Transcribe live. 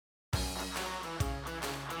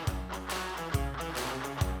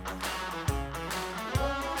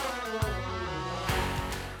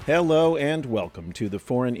Hello and welcome to the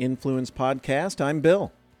Foreign Influence Podcast. I'm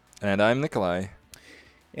Bill. And I'm Nikolai.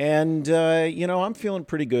 And, I'm feeling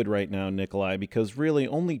pretty good right now, Nikolai, because really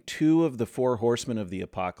only two of the four horsemen of the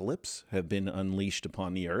apocalypse have been unleashed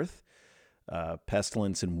upon the earth,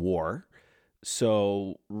 pestilence and war.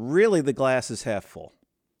 So really the glass is half full.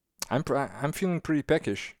 I'm feeling pretty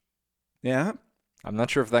peckish. Yeah? I'm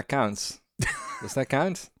not sure if that counts. Does that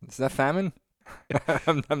count? Is that famine?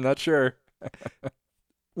 I'm not sure.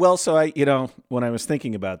 Well, so when I was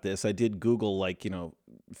thinking about this, I did Google,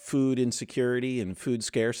 food insecurity and food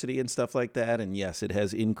scarcity and stuff like that. And yes, it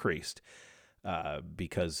has increased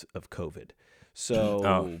because of COVID.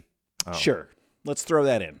 So, Sure, let's throw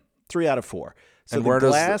that in. 3 out of 4. So and the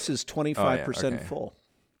glass is 25% full.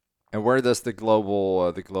 And where does the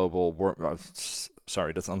global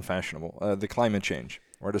sorry, that's unfashionable. The climate change.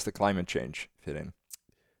 Where does the climate change fit in?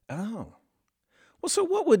 Oh. Well, so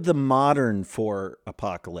what would the modern four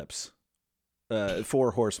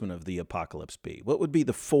horsemen of the apocalypse be? What would be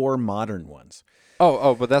the four modern ones?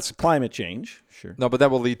 But that's climate change. Sure. No, but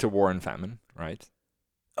that will lead to war and famine, right?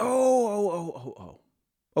 Oh.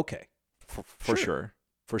 Okay. For sure.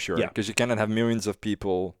 For sure. Yeah. Because you cannot have millions of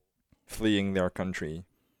people fleeing their country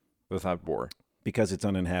without war. Because it's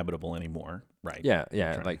uninhabitable anymore, right? Yeah,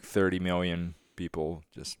 like 30 million people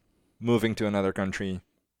just moving to another country.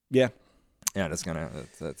 Yeah. Yeah, that's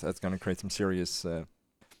gonna create some serious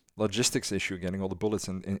logistics issue, getting all the bullets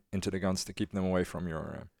into the guns to keep them away from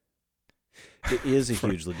your. It is a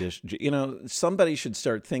huge logistics. Somebody should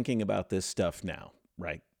start thinking about this stuff now,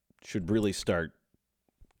 right? Should really start.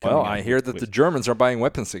 Well, I hear that the Germans are buying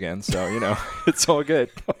weapons again, so it's all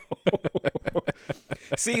good.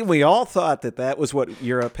 See, we all thought that was what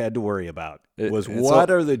Europe had to worry about.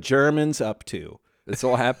 What are the Germans up to? It's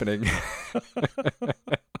all happening.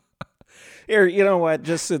 Here, you know what?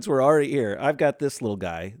 Just since we're already here, I've got this little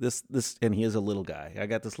guy. This, and he is a little guy. I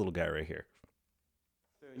got this little guy right here.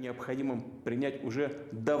 Необходимо принять уже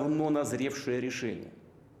давно назревшее решение.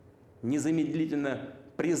 Незамедлительно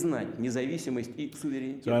признать независимость и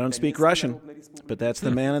суверенитет. So I don't speak Russian, but that's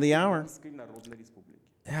the man of the hour.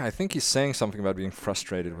 Yeah, I think he's saying something about being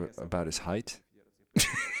frustrated about his height.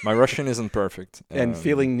 My Russian isn't perfect. And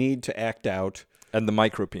feeling need to act out. And the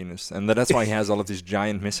micro penis. And that's why he has all of these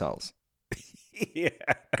giant missiles. Yeah.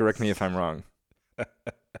 Correct me if I'm wrong.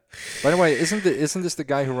 By the way, isn't this the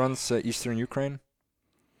guy who runs Eastern Ukraine?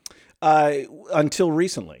 Until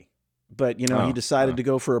recently. But, he decided to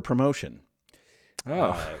go for a promotion.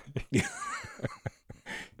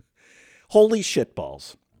 Holy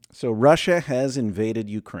shitballs. So Russia has invaded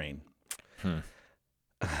Ukraine.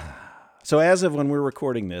 So as of when we're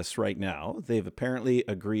recording this right now, they've apparently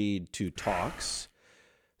agreed to talks.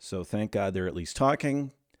 So thank God they're at least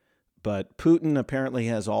talking. But Putin apparently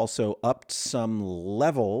has also upped some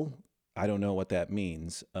level, I don't know what that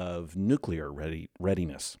means, of nuclear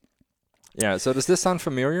readiness. Yeah, so does this sound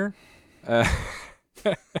familiar?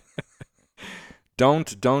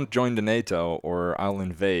 Don't join the NATO or I'll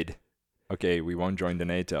invade. Okay, we won't join the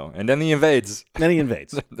NATO. And then he invades.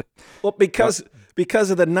 Well, because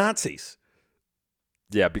of the Nazis.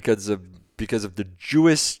 Yeah, because of the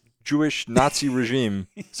Jewish Nazi regime.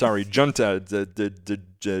 Sorry, junta.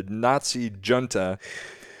 The Nazi junta.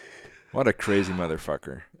 What a crazy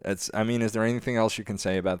motherfucker. Is there anything else you can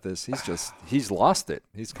say about this? He's lost it.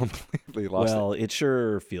 He's completely lost it. Well, it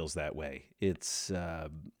sure feels that way. It's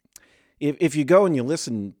if you go and you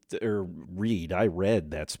listen or read, I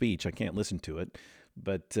read that speech. I can't listen to it,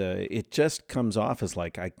 but it just comes off as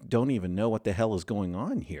like I don't even know what the hell is going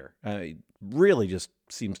on here. It really just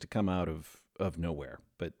seems to come out of nowhere.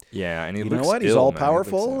 But yeah, and he looks ill, he's all man.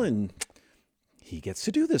 powerful and he gets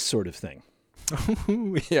to do this sort of thing.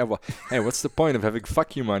 Yeah, well, hey, what's the point of having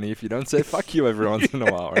fuck you money if you don't say fuck you every once in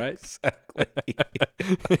a while, right? Exactly.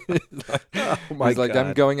 He's like,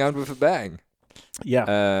 I'm going out with a bang.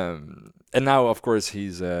 Yeah. And now, of course,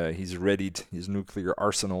 he's readied his nuclear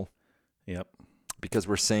arsenal. Yep. Because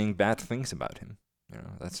we're saying bad things about him.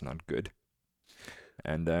 That's not good.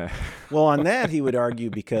 And well, on that, he would argue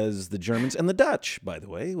because the Germans and the Dutch, by the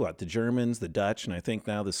way, the Germans, the Dutch, and I think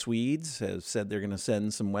now the Swedes have said they're going to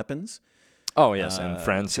send some weapons. Oh yes, and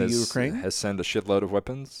France has sent a shitload of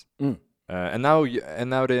weapons. And now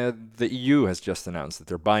the EU has just announced that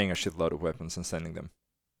they're buying a shitload of weapons and sending them.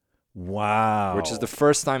 Wow! Which is the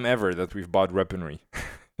first time ever that we've bought weaponry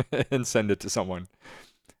and send it to someone.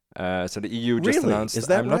 So the EU just announced. Is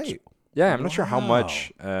that right? I'm not sure how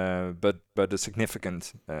much, but a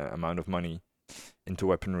significant amount of money into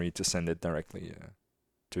weaponry to send it directly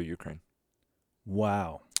to Ukraine.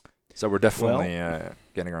 Wow. So we're definitely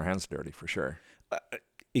getting our hands dirty for sure.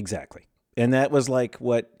 Exactly. And that was like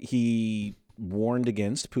what he warned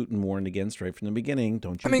against, Putin warned against right from the beginning.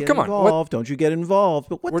 Don't you get come on, involved. Don't you get involved.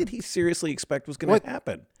 But what What- did he seriously expect was going to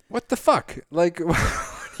happen? What the fuck? Like, what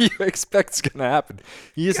do you expect's gonna happen?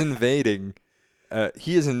 He is invading.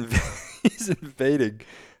 He's invading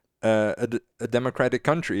a democratic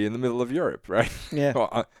country in the middle of Europe, right? Yeah.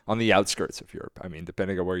 Well, on the outskirts of Europe. I mean,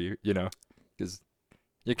 depending on where you know, because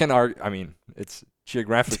you can argue. I mean, it's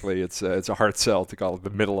geographically, it's a hard sell to call it the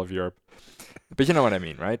middle of Europe, but you know what I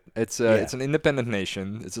mean, right? It's an independent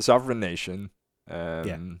nation. It's a sovereign nation.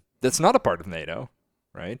 That's not a part of NATO,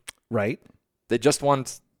 right? Right. They just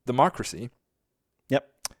want democracy. Yep.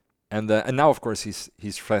 And now, of course,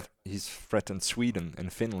 he's threatened Sweden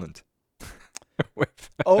and Finland.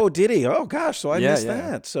 Oh, did he? Oh, gosh. So I missed yeah.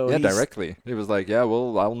 that. So yeah, he's- directly. He was like, "Yeah,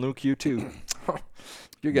 well, I'll nuke you too.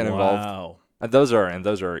 You get involved." Wow. And those are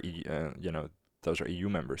those are EU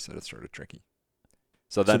members, so that's sort of tricky.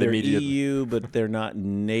 So So that they're immediately, EU, but they're not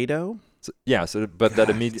NATO? but that God,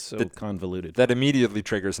 immediate so convoluted. that immediately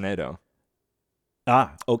triggers NATO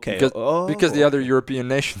Okay. because the other European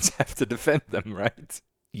nations have to defend them, right?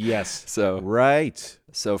 Yes. So Right.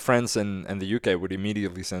 So France and the UK would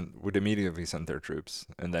immediately send their troops,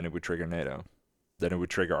 and then it would trigger NATO. Then it would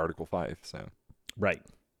trigger Article 5. So Right.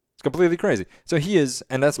 it's completely crazy. So he is,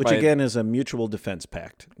 and that's Which by, again is a mutual defense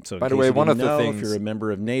pact. So By in the case way, you one didn't of the know, things- if you're a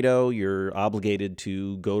member of NATO, you're obligated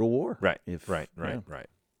to go to war. right, If, right. yeah.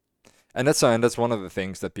 And that's one of the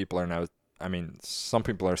things that people are now. I mean, some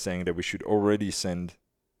people are saying that we should already send,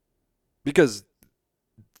 because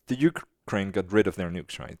the Ukraine got rid of their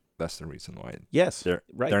nukes, right? That's the reason why Yes. they're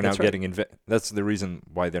right. now that's right. getting That's the reason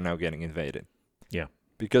why they're now getting invaded. Yeah.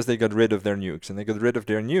 Because they got rid of their nukes, and they got rid of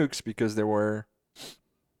their nukes because there were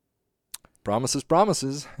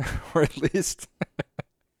promises, or at least,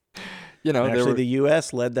 there Actually, were. the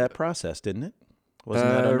U.S. led that process, didn't it? Wasn't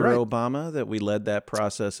that under right. Obama that we led that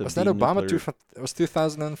process of Was that Obama? denuclear- It was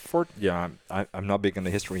 2004. Yeah, I'm not big on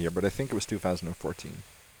the history here, but I think it was 2014.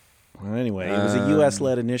 Well, anyway, it was a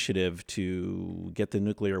U.S.-led initiative to get the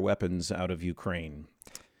nuclear weapons out of Ukraine.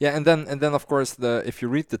 Yeah, and then of course if you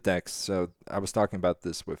read the text, so I was talking about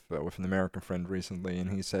this with an American friend recently,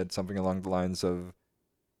 and he said something along the lines of,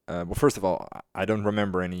 well, first of all, I don't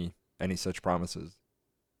remember any such promises.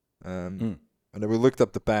 And then we looked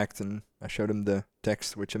up the pact, and I showed him the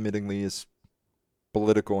text, which admittingly is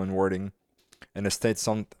political in wording, and it states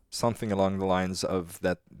something along the lines of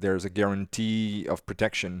that there's a guarantee of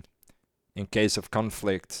protection in case of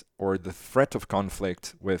conflict or the threat of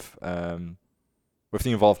conflict with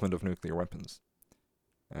the involvement of nuclear weapons.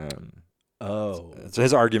 Oh. So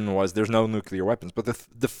his argument was there's no nuclear weapons, but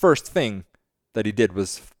the first thing that he did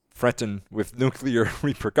was threaten with nuclear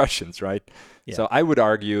repercussions, right? Yeah. So I would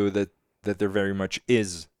argue that there very much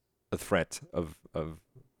is a threat of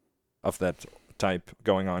that type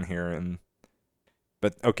going on here,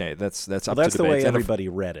 but okay, that's Well, up to that's the debate. way And of- everybody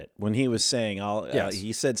read it. When he was saying, Yes.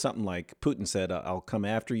 he said something like, Putin said, I'll come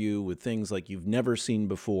after you with things like you've never seen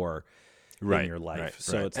before in your life. right,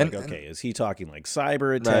 So right. it's And- like, okay, is he talking like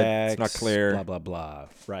cyber Right, attacks? it's not clear. Blah, blah, blah,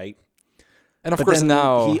 right? and of But course then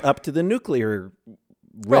now he upped to the nuclear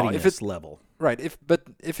Well, if readiness level. right,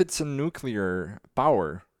 if it's a nuclear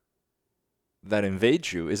power that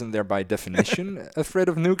invades you, isn't there by definition a threat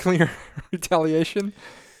of nuclear retaliation?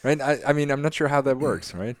 Right? I mean, I'm not sure how that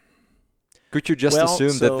works, right? Could you just Well,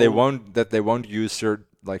 assume that they so- won't use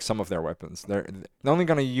some of their weapons? They're only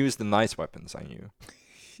going to use the nice weapons on you,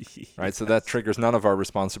 right? So that triggers none of our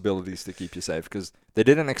responsibilities to keep you safe, because they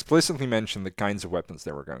didn't explicitly mention the kinds of weapons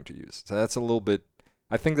they were going to use. So that's a little bit.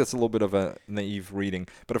 I think that's a little bit of a naive reading.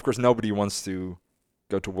 But of course, nobody wants to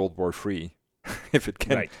go to World War III if it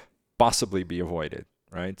can Right. possibly be avoided,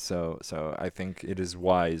 right? So I think it is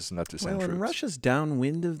wise not to send Well, troops. and Russia's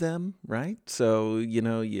downwind of them, right? So, you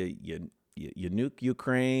nuke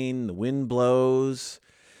Ukraine, the wind blows.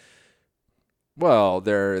 Well,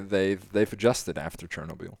 they've adjusted after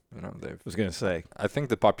Chernobyl. I was going to say. I think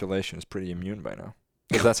the population is pretty immune by now,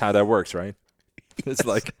 because that's how that works, right? It's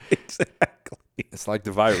like Exactly. it's like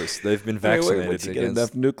the virus. They've been I mean, vaccinated once you get against,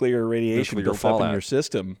 enough nuclear radiation nuclear built up in fallout. your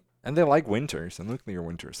system. and they like winter. So nuclear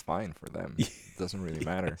winter is fine for them. It doesn't really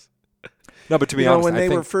matter. No, but to be You know, honest, when I they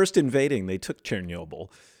think were first invading, they took Chernobyl,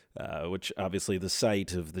 which obviously the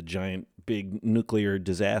site of the giant big nuclear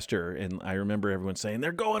disaster. And I remember everyone saying,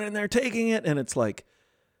 they're going in there taking it. And it's like,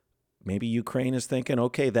 maybe Ukraine is thinking,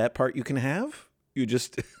 okay, that part you can have. You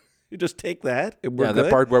just you just take that and we're yeah, good. the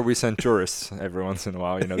part where we send tourists every once in a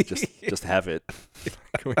while, just have it.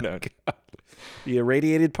 We don't. The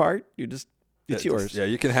irradiated part, it's Yeah, yours. yeah,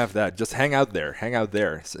 you can have that. Just hang out there.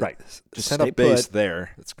 Right. Just Just set stay up base put.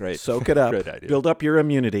 there. It's great. Soak it up. Great idea. Build up your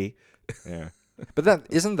immunity. Yeah. But that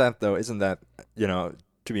isn't that though, isn't that, you know,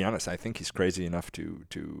 to be honest, I think he's crazy enough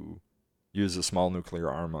to use a small nuclear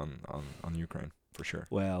arm on Ukraine, for sure.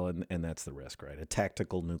 Well, and that's the risk, right? A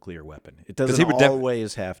tactical nuclear weapon. It 'Cause doesn't he would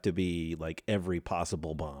always have to be like every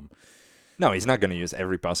possible bomb. No, he's not going to use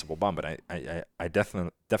every possible bomb, but I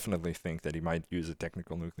definitely think that he might use a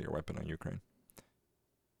technical nuclear weapon on Ukraine.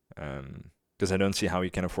 Because I don't see how he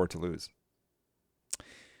can afford to lose.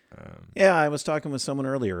 Yeah, I was talking with someone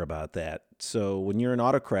earlier about that. So when you're an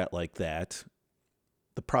autocrat like that,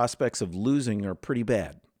 the prospects of losing are pretty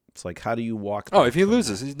bad. It's like, how do you walk? Oh, back if he from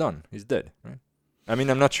loses, that? he's done. He's dead, right? I mean,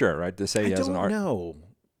 I'm not sure, right? They say he I has don't an know.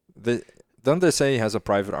 Don't they say he has a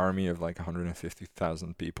private army of like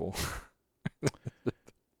 150,000 people?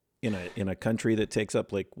 In a country that takes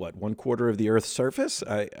up like what 1/4 of the Earth's surface,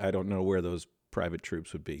 I don't know where those private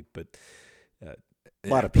troops would be, but a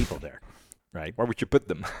lot of people there, right? Where would you put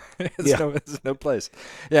them? Yeah. There's no place.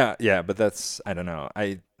 Yeah, but that's, I don't know.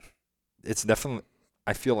 It's definitely,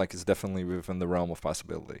 I feel like it's definitely within the realm of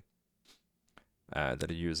possibility that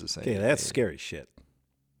he uses Okay, that's scary shit.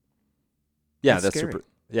 Yeah, That's scary.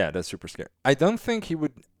 that's super scary. I don't think he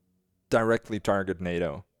would directly target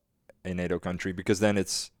NATO, a NATO country, because then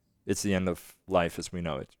it's the end of life as we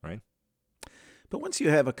know it, right? But once you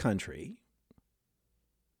have a country,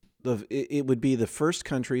 it would be the first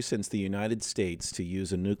country since the United States to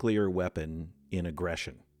use a nuclear weapon in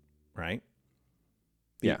aggression, right?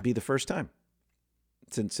 Yeah. It'd be the first time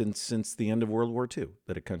since the end of World War II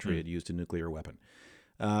that a country had used a nuclear weapon.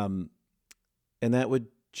 And that would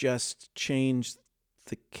just change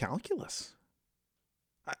the calculus.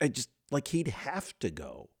 I just, like, he'd have to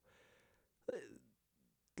go.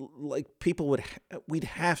 Like, we'd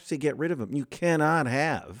have to get rid of him. You cannot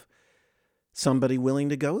have somebody willing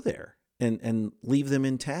to go there and leave them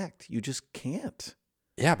intact. You just can't.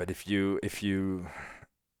 Yeah, but if he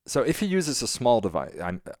uses a small device,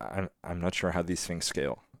 I'm not sure how these things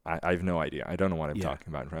scale. I have no idea. I don't know what I'm talking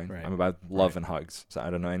about, right? I'm about love and hugs, so I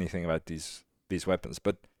don't know anything about these weapons.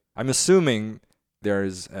 But I'm assuming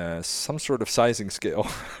there's some sort of sizing scale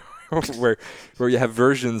where you have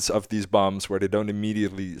versions of these bombs where they don't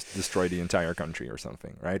immediately destroy the entire country or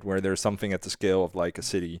something, right? Where there's something at the scale of like a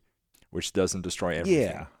city, which doesn't destroy everything.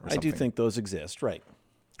 Yeah, I do think those exist, right?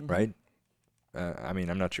 Right. I mean,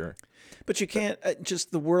 I'm not sure. But you can't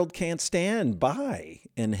the world can't stand by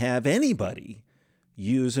and have anybody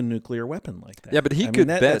use a nuclear weapon like that. Yeah, but he I could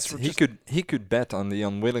mean, bet. He could bet on the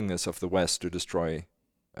unwillingness of the West to destroy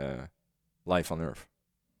life on Earth.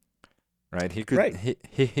 Right? He could. Right. He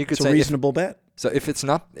could It's say a reasonable bet. So if it's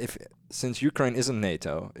not, since Ukraine isn't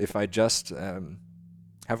NATO, if I just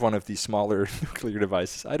have one of these smaller nuclear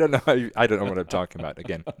devices, I don't know what I'm talking about.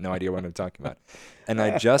 Again, no idea what I'm talking about. And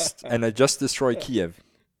I just destroy Kiev.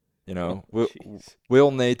 You know,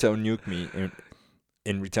 will NATO nuke me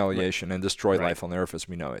in retaliation and destroy life on Earth as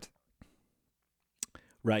we know it?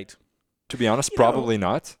 Right. To be honest, probably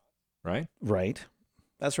not. Right. Right.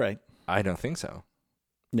 That's right. I don't think so.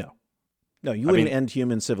 No, you wouldn't end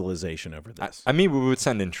human civilization over this. I mean, we would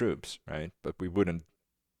send in troops, right? But we wouldn't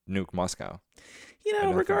nuke Moscow. You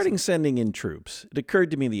know, regarding sending in troops, it occurred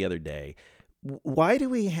to me the other day, why do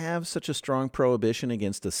we have such a strong prohibition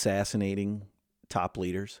against assassinating top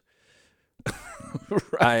leaders?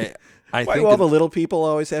 Right? Why do all the little people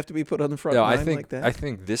always have to be put on the front line like that? I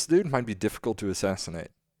think this dude might be difficult to assassinate.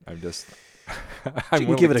 I'm you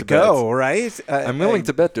can give it a go, right? I'm willing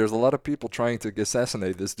to bet there's a lot of people trying to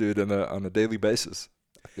assassinate this dude on a daily basis.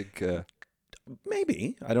 I think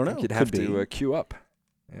maybe, I don't know. You'd have to queue up.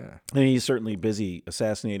 Yeah. I mean, he's certainly busy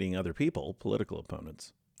assassinating other people, political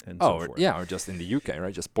opponents, and so forth. Or just in the UK,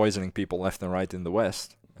 right? Just poisoning people left and right in the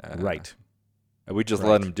West. Right. And we just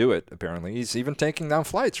let him do it. Apparently, he's even taking down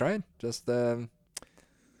flights, right? Just and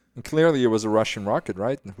clearly, it was a Russian rocket,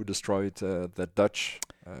 right? Who destroyed the Dutch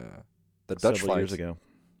flight years ago.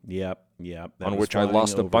 Yep. On which I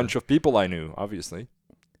lost a bunch of people I knew, obviously.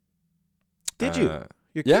 Did you?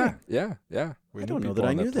 You're kidding. Yeah. I don't know that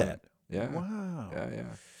I knew that. Yeah. Wow. Yeah.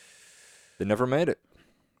 They never made it.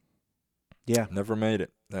 Yeah. Never made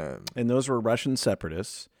it. And those were Russian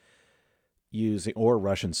separatists or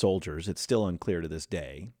Russian soldiers. It's still unclear to this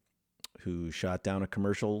day who shot down a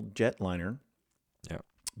commercial jetliner. Yeah.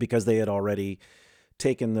 Because they had already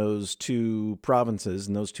taken those two provinces,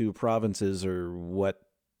 and those two provinces are what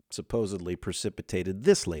supposedly precipitated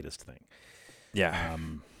this latest thing. Yeah.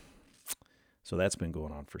 So that's been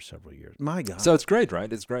going on for several years. My God. So it's great,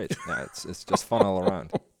 right? It's great. Yeah, it's just fun all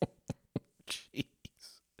around. Jeez.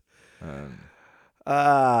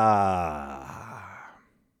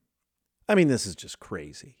 I mean, this is just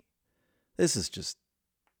crazy. This is just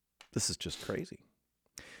crazy.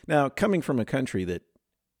 Now, coming from a country that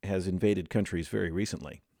has invaded countries very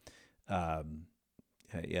recently,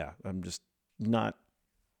 yeah, I'm just not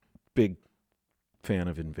big fan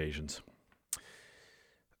of invasions.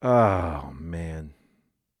 Oh man.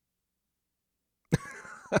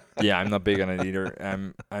 Yeah, I'm not big on it either.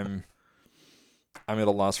 I'm at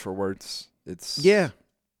a loss for words. It's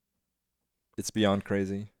beyond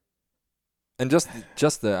crazy. And just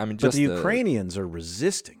the I mean But just the Ukrainians are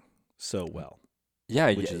resisting so well. yeah,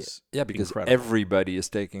 which yeah, is yeah, because incredible. everybody is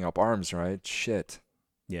taking up arms, right? Shit.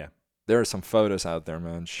 Yeah. There are some photos out there,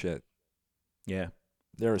 man. Shit. Yeah.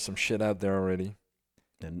 There is some shit out there already.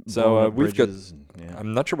 And So, blowing up we've got- bridges and, yeah.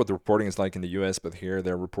 I'm not sure what the reporting is like in the US, but here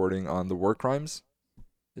they're reporting on the war crimes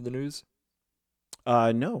in the news.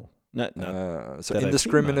 No. So that I've seen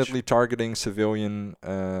indiscriminately targeting civilian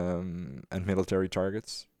and military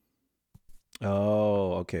targets.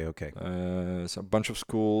 Oh, okay. So a bunch of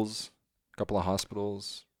schools, a couple of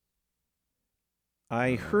hospitals.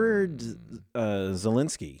 I heard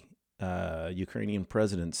Zelensky, Ukrainian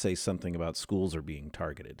president, say something about schools are being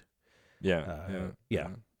targeted. Yeah.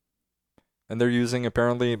 And they're using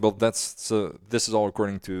apparently, well, this is all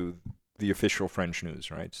according to the official French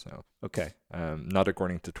news, right? So Okay. not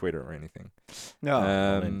according to Twitter or anything. No.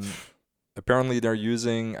 well, then, Apparently they're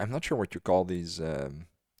using, I'm not sure what you call these,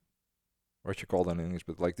 what you call them in English,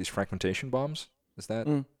 but like these fragmentation bombs. Is that?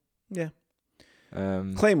 yeah.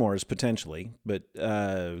 Um, Claymores potentially, but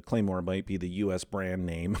Claymore might be the U.S. brand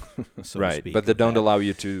name, so to right, speak. but they don't That- allow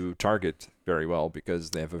you to target very well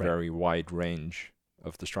because they have a Right. very wide range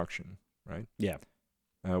of destruction, right? Yeah.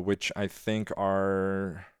 Which I think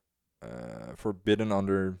are forbidden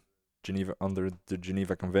under the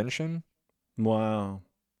Geneva Convention. Wow.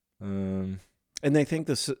 Um, And they think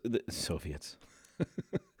the Soviets. the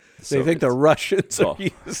They think the Soviets. Russians are Oh.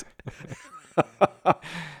 using.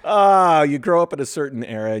 You grow up in a certain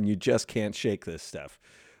era and you just can't shake this stuff.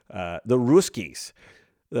 The Ruskies.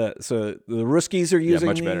 So the Ruskies are using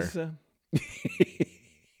much these. better.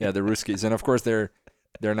 Yeah, the Ruskies, and of course they're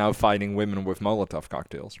now fighting women with Molotov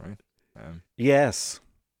cocktails, right? Yes.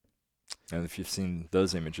 And if you've seen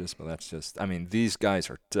those images, but that's just, I mean, these guys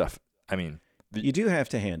are tough. I mean, You do have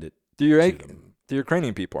to hand it. the them.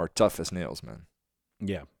 Ukrainian people are tough as nails, man.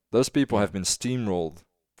 Yeah. Those people Yeah. have been steamrolled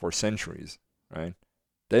for centuries, right?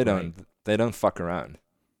 They don't fuck around.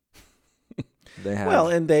 They have. Well,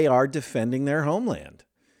 and they are defending their homeland.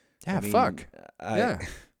 yeah, I mean, fuck. Yeah.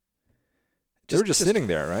 They were just sitting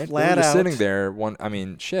there, right? They were flat just out sitting there. I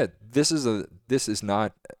mean, shit. This is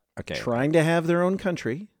not okay. trying to have their own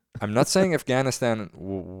country. I'm not saying Afghanistan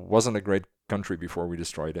wasn't a great country before we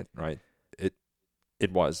destroyed it, right?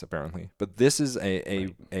 It was apparently, but this is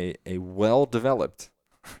a well developed.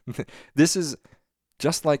 This is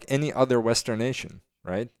just like any other Western nation,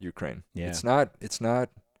 right? Ukraine. Yeah. It's not.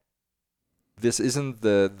 This isn't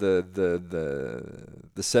the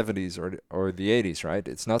 70s or the 80s, right?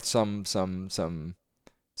 It's not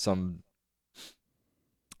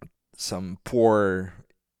some poor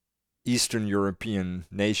Eastern European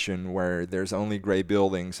nation where there's only gray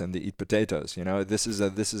buildings and they eat potatoes. You know, this is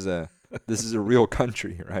a real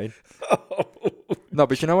country, right? No,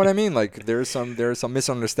 but you know what I mean. Like there's some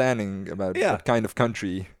misunderstanding about what kind of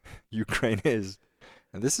country Ukraine is,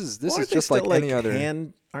 and this is just like any other.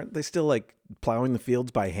 Aren't they still like plowing the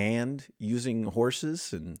fields by hand using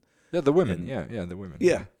horses and? Yeah, the women. and- Yeah, the women.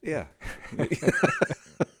 Yeah.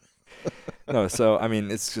 No, so I mean,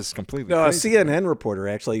 it's just completely. No, a crazy. CNN reporter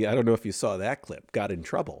actually, I don't know if you saw that clip, got in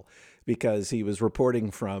trouble because he was reporting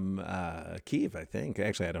from Kiev, I think.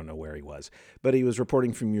 Actually, I don't know where he was, but he was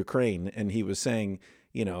reporting from Ukraine, and he was saying,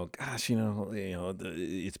 gosh,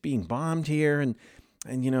 it's being bombed here, and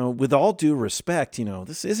with all due respect,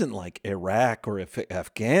 this isn't like Iraq or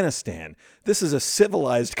Afghanistan. This is a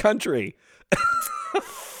civilized country.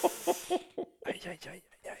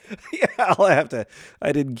 Yeah, I'll have to.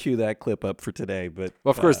 I didn't cue that clip up for today, but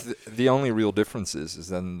Well, of course, the only real difference is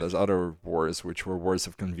then there's other wars which were wars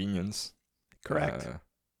of convenience. correct. I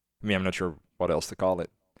mean, I'm not sure what else to call it.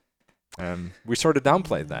 We sort of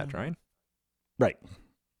downplayed that, right? Right.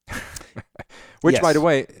 Which, by Yes. the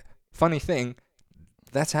way, funny thing,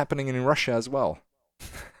 that's happening in Russia as well.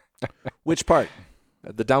 Which part?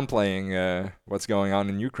 The downplaying what's going on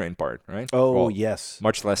in Ukraine part, right? Oh, Well, yes.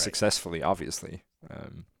 much less Right. successfully, obviously.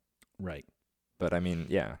 Right. But I mean,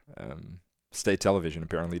 yeah, state television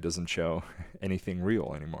apparently doesn't show anything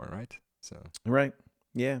real anymore, right? So, Right.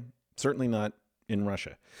 Yeah. Certainly not in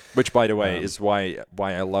Russia. which, by the way, Um, is why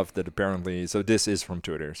I love that apparently. So this is from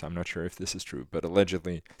Twitter, so I'm not sure if this is true, but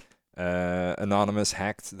allegedly, Anonymous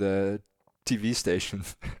hacked the TV station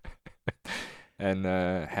and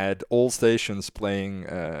had all stations playing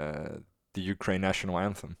the Ukraine national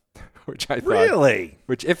anthem, which I thought, Really?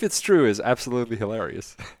 which if it's true, is absolutely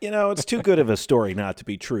hilarious. You know, it's too good of a story not to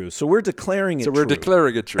be true. So we're declaring it So we're true.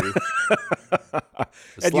 declaring it true.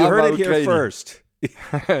 And you heard Slava it here Ukraini. first.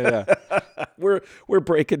 Yeah. We're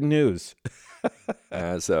breaking news.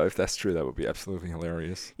 So if that's true, that would be absolutely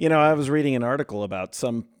hilarious. You know, I was reading an article about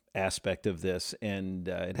some aspect of this, and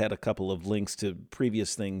it had a couple of links to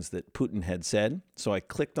previous things that Putin had said. So I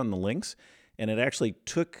clicked on the links, and it actually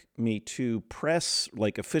took me to press,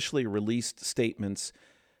 like, officially released statements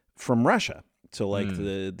from Russia. So, like,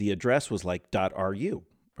 the address was like .ru,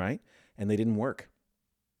 right? And they didn't work.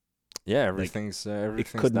 Yeah, everything's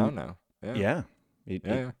couldn't- down now. Yeah. Yeah.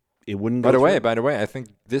 Yeah. It wouldn't By go the through. way, I think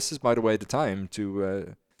this is, by the way, the time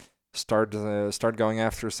to start going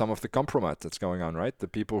after some of the compromat that's going on, right? The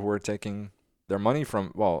people who are taking their money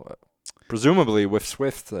from, well, presumably with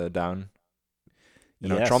SWIFT down. You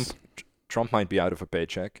know, Yes. Trump might be out of a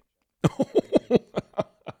paycheck.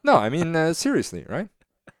 No, I mean seriously, right?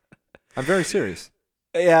 I'm very serious.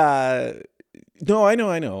 Yeah. No, I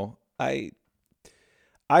know. I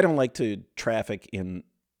don't like to traffic in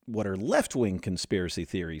what are left-wing conspiracy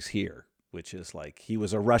theories here, which is like he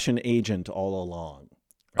was a Russian agent all along.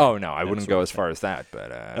 Oh no, I wouldn't sort go of as far as that,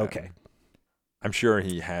 but Okay. I'm sure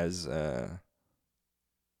he has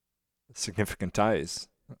significant ties.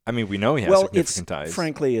 I mean, we know he has Well, significant ties.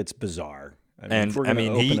 frankly, it's bizarre. I mean, And, if we're I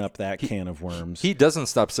going to mean, open up that can of worms. He doesn't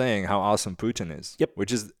stop saying how awesome Putin is. Yep.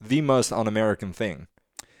 Which is the most un-American thing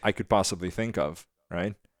I could possibly think of,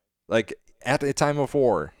 right? Like, at a time of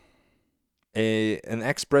war, an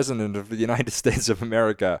ex-president of the United States of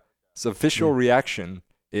America's official reaction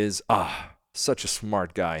is, such a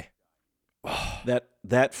smart guy.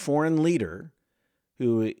 that foreign leader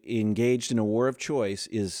who engaged in a war of choice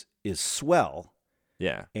is swell,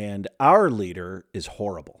 Yeah. and our leader is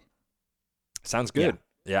horrible. Sounds good.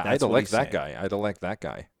 Yeah, that's I'd what like he's that saying. guy. I'd like that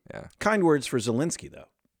guy. Yeah. Kind words for Zelensky, though.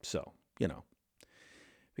 So, you know,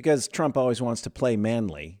 because Trump always wants to play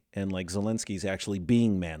manly, and like Zelensky's actually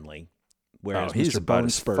being manly, whereas he's Mr. about Bone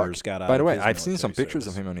as Spurs got out. By the of way, his I've seen some military pictures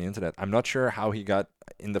service. of him on the internet. I'm not sure how he got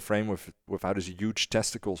in the frame without his huge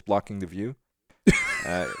testicles blocking the view.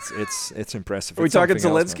 It's impressive. Are we It's talking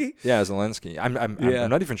something else, Zelensky? man. Yeah, Zelensky. Yeah. I'm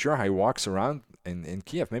not even sure how he walks around in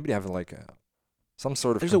Kiev. Maybe they have like some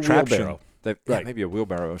sort of There's a contraption. wheelbarrow. Yeah, Right. maybe a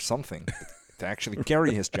wheelbarrow or something to actually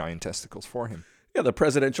carry his giant testicles for him. Yeah, the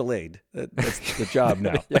presidential aide. That's the job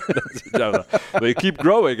now. Yeah, that's the job. They keep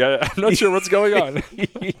growing. I'm not sure what's going on.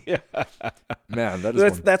 Yeah. Man, that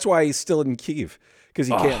is That's why he's still in Kyiv, because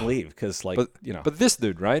he can't leave. Because, like, you know, But this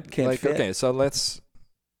dude, right? Can't like, fit. okay, so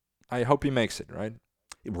I hope he makes it, right?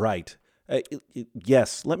 right?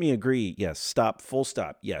 Yes, let me agree. Yes, stop. Full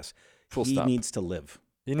stop. Yes, Full he stop. needs to live.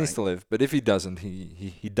 He needs Right. to live, but if he doesn't,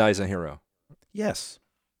 he dies a hero. Yes,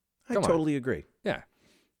 I Come on. totally agree. Yeah,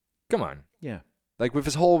 come on. Yeah. Like with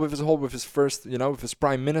his first, with his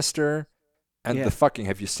prime minister, and Yeah. the fucking.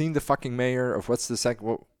 Have you seen the fucking mayor of what's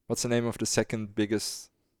the name of the second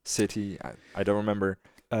biggest city? I don't remember.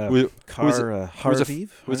 Who's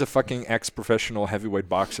a fucking ex-professional heavyweight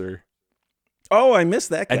boxer, Oh, I missed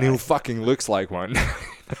that guy. and who fucking looks like one.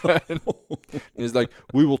 He's like,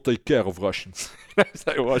 we will take care of Russians. It's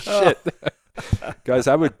like, well, shit, guys,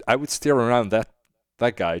 I would steer around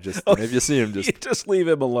that guy. Just if you see him, You just leave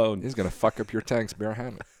him alone. he's gonna fuck up your tanks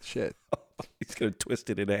barehanded. Shit. He's gonna twist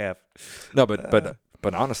it in half. No,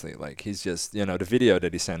 but honestly, like he's just the video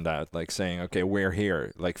that he sent out, like saying, okay, we're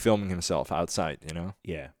here, like filming himself outside,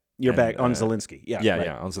 Yeah, you're And, back on Zelensky. Yeah, yeah, right.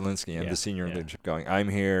 yeah, on Zelensky and Yeah, the senior yeah. leadership going, I'm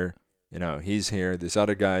here, he's here, this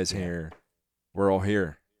other guy's here, we're all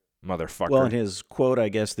here, motherfucker. Well, in his quote, I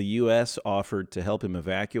guess the U.S. offered to help him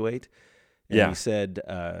evacuate, and Yeah. he said,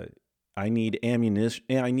 "I need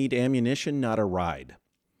ammunition, not a ride."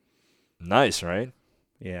 Nice, right?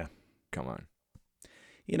 Yeah, Come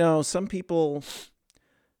on. some people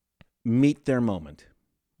meet their moment,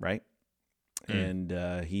 right? And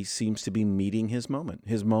he seems to be meeting his moment.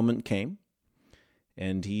 His moment came,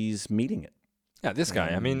 and he's meeting it. Yeah, this guy.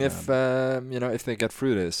 I And, mean, if if they get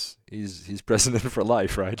through this, he's president for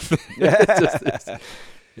life, right? I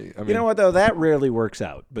You mean, know what, though? That rarely works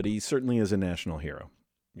out, but he certainly is a national hero.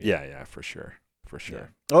 Yeah, for sure.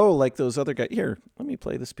 Oh, like those other guys. Here, let me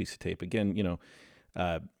play this piece of tape again.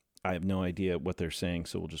 I have no idea what they're saying,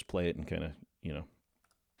 so we'll just play it and kind of,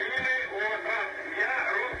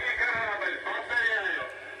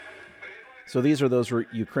 So these are those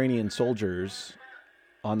Ukrainian soldiers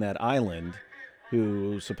on that island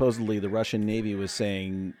who supposedly the Russian Navy was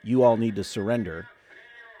saying, you all need to surrender.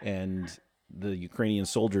 And the Ukrainian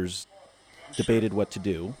soldiers debated what to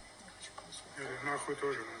do. нахуй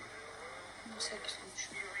тоже. На всякий случай.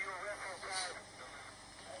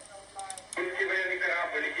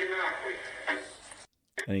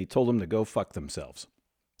 And he told them to go fuck themselves.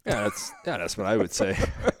 Yeah, that's what I would say.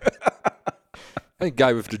 Hey,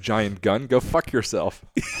 guy with the giant gun, go fuck yourself.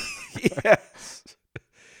 Yes.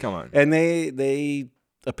 Come on. And they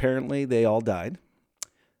apparently they all died.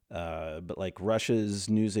 But like Russia's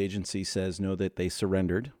news agency says, no, that they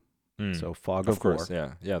surrendered. So fog of course,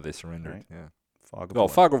 war. yeah, they surrendered. Right. Yeah. Fog of Well, war.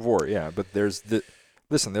 fog of war, yeah, but there's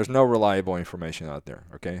no reliable information out there,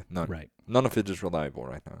 okay? None. Right. None of it is reliable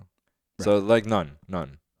right now. Right. So, like, none.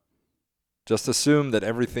 Just assume that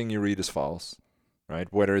everything you read is false, right?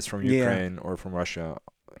 Whether it's from Yeah. Ukraine or from Russia,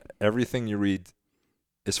 everything you read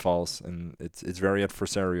is false, and it's very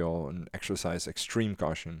adversarial, and exercise extreme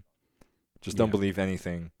caution. Just don't Yeah. believe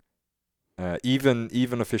anything.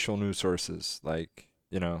 Even official news sources, like,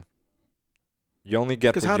 you know, you only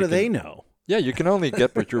get Because what how you do they can- know? Yeah, you can only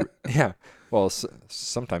get what you're. Yeah, well,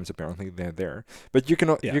 sometimes apparently they're there, but you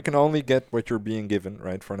can Yeah. you can only get what you're being given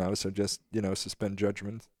right for now. So just suspend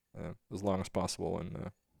judgment as long as possible,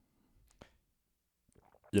 and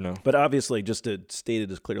But obviously, just to state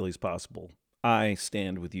it as clearly as possible, I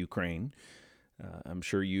stand with Ukraine. I'm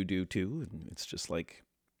sure you do too. And it's just like,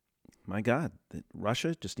 my God,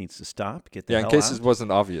 Russia just needs to stop. Get the in hell case out. it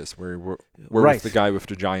wasn't obvious, we're Right. with the guy with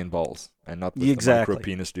the giant balls, and not with Exactly. the micro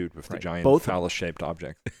penis dude with the Right. giant Both of them. phallus shaped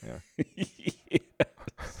object. Yeah,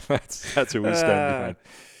 that's who we stand behind.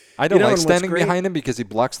 I don't and like what's standing great- behind him because he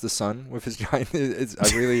blocks the sun with his giant.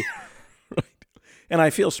 I really. And I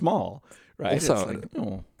feel small, right? It's Also, like,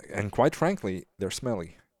 oh. And quite frankly, they're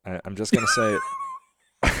smelly. I'm just gonna say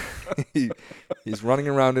it. He's running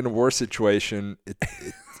around in a war situation.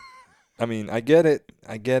 I mean, I get it.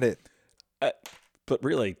 But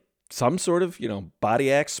really, some sort of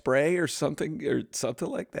body axe spray or something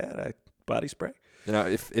like that. Body spray,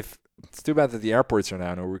 If it's too bad that the airports are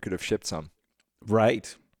down, or we could have shipped some.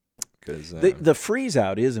 right? Because The freeze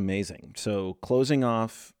out is amazing. So closing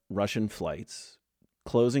off Russian flights,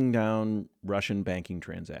 closing down Russian banking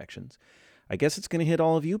transactions. I guess it's going to hit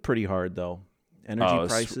all of you pretty hard, though. Energy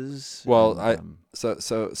prices. well, and,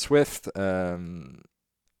 so SWIFT.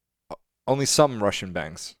 Only some Russian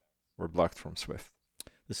banks were blocked from SWIFT.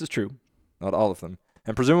 this is true. Not all of them,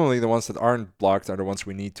 and presumably the ones that aren't blocked are the ones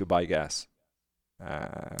we need to buy gas.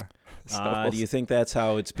 Do you think that's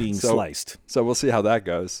how it's being so- sliced? So we'll see how that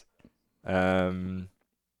goes.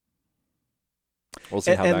 We'll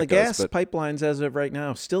see how And that the goes. gas But pipelines, as of right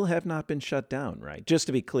now, still have not been shut down, right? Just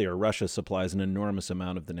to be clear, Russia supplies an enormous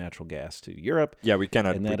amount of the natural gas to Europe. yeah, we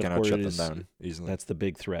cannot and that, of shut course, them is- down easily. That's the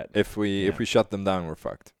big threat. If we shut them down, we're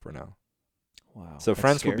fucked for now. Wow. So that's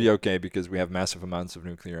France will be scary. okay because we have massive amounts of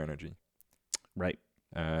nuclear energy. Right.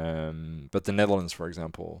 But the Netherlands, for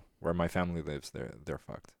example, where my family lives, they're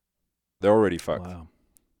fucked. They're already fucked. Wow.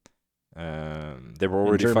 They were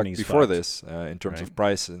already fucked Germany's before fucked, this in terms of right?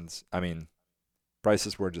 prices. I mean,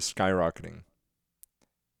 prices were just skyrocketing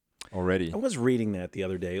already. I was reading that the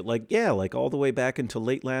other day. Like all the way back until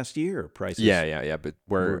late last year, prices Yeah. But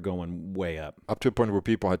were we're going way up. up to a point where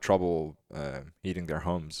people had trouble heating their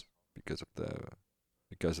homes because of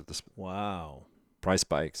the Wow. price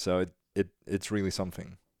spike. So it's really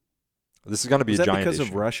something. This is going to be Was a that giant because issue.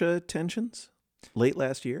 of Russia tensions late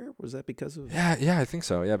last year? Was that because of? Yeah, I think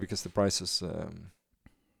so. Yeah, because the prices were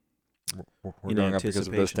In going up because of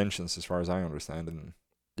those anticipation. tensions, as far as I understand. And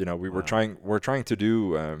we're Wow. trying to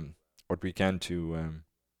do what we can to.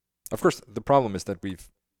 Of course, the problem is that we've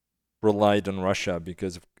relied on Russia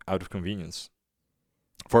out of convenience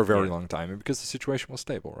for a very Yeah. long time, and because the situation was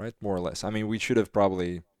stable, right, more or less. I mean, we should have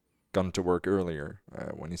probably gone to work earlier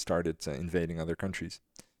when he started invading other countries.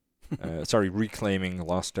 Reclaiming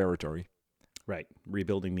lost territory. Right.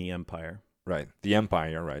 Rebuilding the empire. Right, the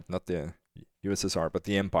empire, right, not the USSR, but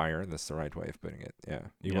the empire. That's the right way of putting it. Yeah,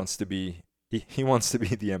 he Yep. wants to be he wants to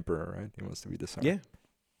be the emperor, right? He wants to be the Tsar. Yeah.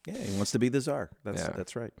 Yeah. He wants to be the czar. Yeah.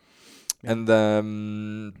 That's right. And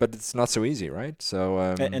but it's not so easy, right? So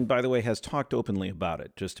And by the way, has talked openly about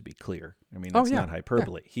it. Just to be clear, I mean Oh, that's yeah, not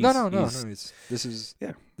hyperbole. no. He's- This is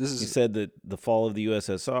Yeah. This He is said that the fall of the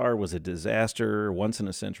USSR was a disaster, once in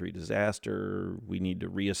a century disaster. We need to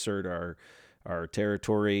reassert our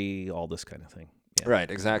territory, all this kind of thing. Yeah.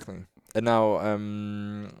 right, exactly. And now,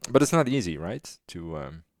 but it's not easy, right?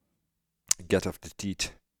 To get off the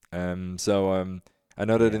teat. So I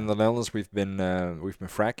know that in the Netherlands we've been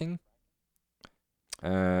fracking.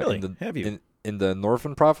 Really? In the, Have you? in the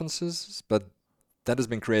northern provinces, but that has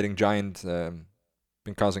been creating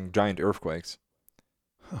been causing giant earthquakes.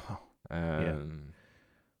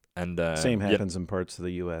 And Same yeah, happens in parts of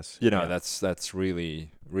the U.S. that's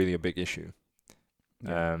really really a big issue.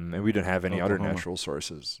 And we don't have any other Oklahoma. natural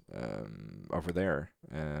sources over there.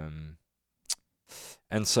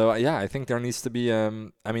 And so, yeah, I think there needs to be. I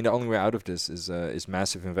mean, the only way out of this is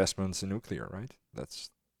massive investments in nuclear, right? That's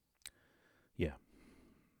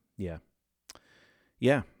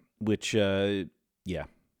Yeah. Which, yeah.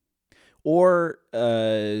 Or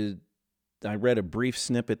I read a brief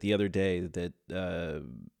snippet the other day that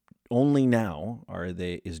only now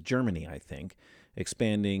is Germany, I think,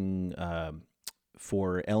 expanding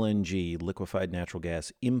for LNG, liquefied natural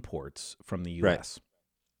gas imports from the Right. U.S.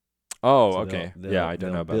 Oh, So okay. they'll- Yeah, I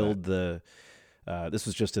don't know they'll about build this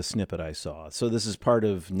was just a snippet I saw. So this is part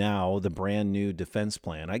of now the brand new defense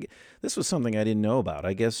plan. This was something I didn't know about.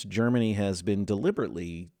 I guess Germany has been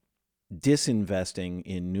deliberately disinvesting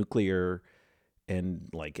in nuclear and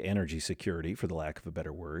like energy security, for the lack of a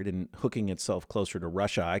better word, and hooking itself closer to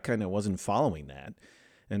Russia. I kind of wasn't following that.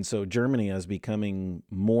 And so Germany is becoming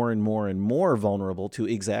more and more and more vulnerable to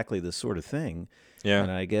exactly this sort of thing. that. Yeah.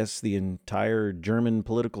 And I guess the entire German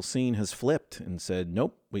political scene has flipped and said,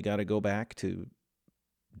 nope, we got to go back to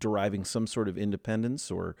deriving some sort of independence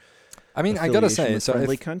or I mean, I gotta affiliation say, with so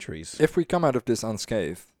friendly countries. if we come out of this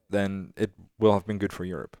unscathed, then it will have been good for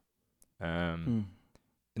Europe. Hmm.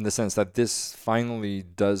 In the sense that this finally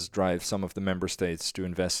does drive some of the member states to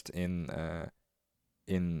invest in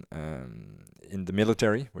the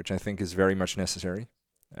military, which I think is very much necessary.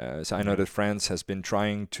 So I know that France has been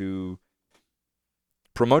trying to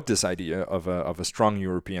promote this idea of a strong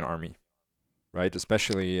European army, right?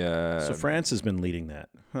 Especially So France has been leading that.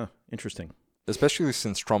 Huh. Interesting. especially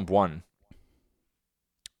since Trump won.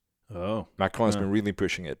 Oh. Macron has Huh. been really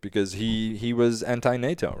pushing it because he was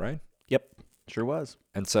anti-NATO, right? Yep. Sure was.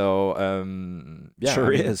 And so, yeah, Sure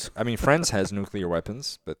I mean, is. I mean, France has nuclear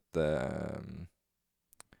weapons, but don't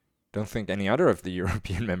think any other of the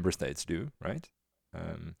European member states do, right?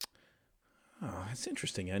 Oh, that's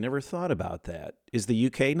interesting. I never thought about that. Is the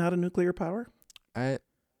UK not a nuclear power?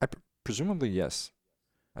 Presumably yes.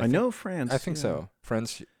 I know France. I think yeah. so.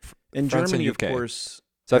 France And France and Germany, of UK. course.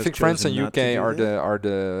 So I has think France and chosen not to UK do are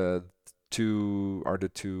that. the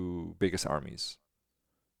two biggest armies.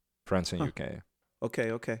 France and Huh. UK.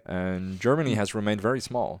 Okay. And Germany has remained very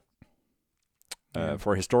small Yeah.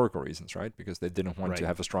 for historical reasons, right? Because they didn't want to Right.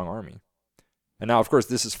 have a strong army. And now, of course,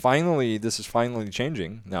 this is finally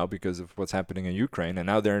changing now because of what's happening in Ukraine. And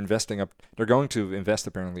now they're investing up. They're going to invest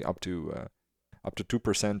apparently up to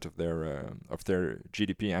 2% of their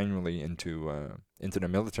GDP annually into the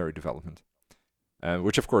military development.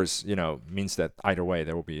 Which, of course, means that either way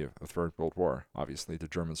there will be a third world war. Obviously, the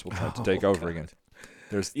Germans will try to take over again.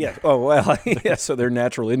 There's Yeah. Oh well. Yeah. So their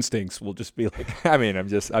natural instincts will just be like. I mean, I'm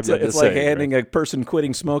just It's saying, like handing a person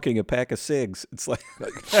quitting smoking a pack of cigs. It's like.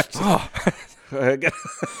 Oh,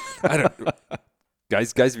 I don't.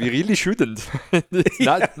 Guys, we really shouldn't. It's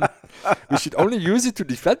not. We should only use it to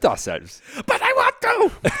defend ourselves. But I want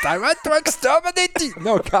to. I want to exterminate you.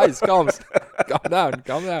 No, guys, calm down.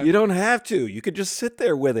 You don't have to. You could just sit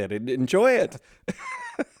there with it and enjoy it.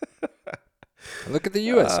 Look at the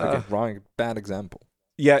U.S. Okay, wrong, bad example.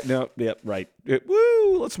 Yeah. No. Yeah. Right.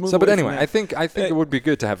 Woo. Let's move. So, but away from anyway, that. I think it would be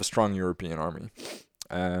good to have a strong European army,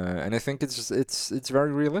 and I think it's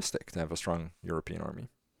very realistic to have a strong European army.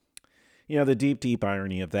 You know, the deep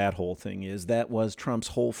irony of that whole thing is that was Trump's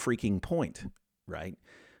whole freaking point, right?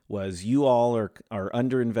 Was you all are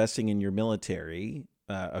underinvesting in your military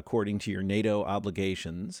according to your NATO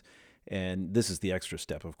obligations. And this is the extra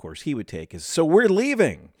step, of course, he would take is, so we're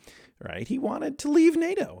leaving, right? He wanted to leave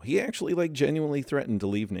NATO. He actually genuinely threatened to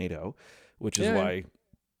leave NATO, which is why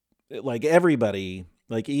everybody,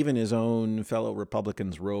 even his own fellow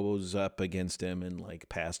Republicans rose up against him and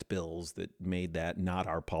passed bills that made that not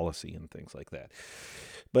our policy and things like that.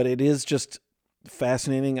 But it is just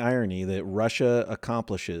fascinating irony that Russia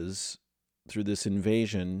accomplishes through this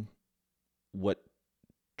invasion what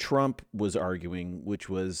Trump was arguing, which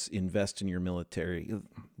was invest in your military. The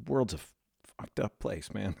world's a fucked up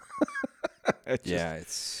place, man.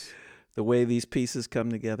 It's the way these pieces come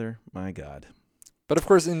together. My God. But of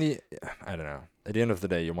course, I don't know. At the end of the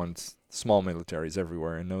day, you want small militaries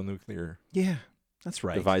everywhere and no nuclear Yeah, that's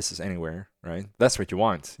right. devices anywhere, right? That's what you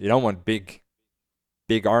want. You don't want big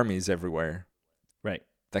armies everywhere. Right.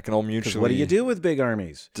 That can all 'Cause mutually what do you do with big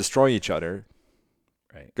armies? destroy each other.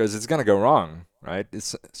 Right. Because it's going to go wrong, right?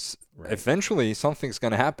 Right. Eventually something's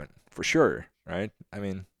going to happen, for sure, right? I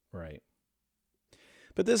mean, Right.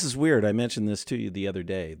 But this is weird. I mentioned this to you the other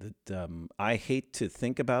day that I hate to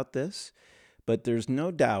think about this, but there's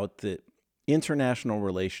no doubt that international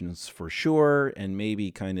relations for sure, and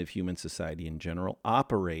maybe kind of human society in general,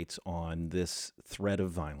 operates on this threat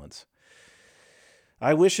of violence.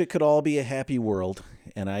 I wish it could all be a happy world.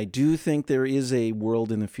 And I do think there is a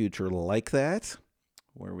world in the future like that,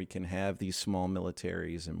 where we can have these small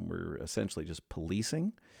militaries and we're essentially just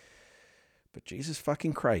policing. But Jesus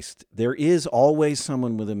fucking Christ, there is always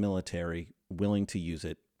someone with a military willing to use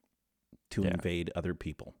it to invade other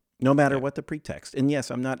people, no matter what the pretext. And yes,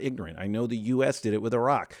 I'm not ignorant. I know the U.S. did it with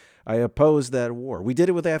Iraq. I opposed that war. We did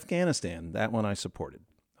it with Afghanistan. That one I supported.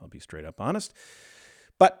 I'll be straight up honest.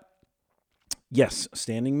 But yes,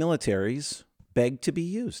 standing militaries beg to be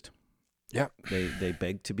used. Yeah. They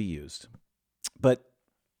beg to be used. But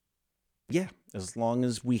yeah, as long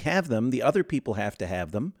as we have them, the other people have to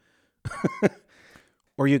have them,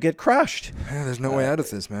 or you get crushed. Yeah, there's no way out of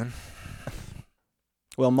this, man.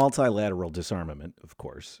 Well, multilateral disarmament, of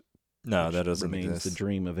course. No, that doesn't remains exist. the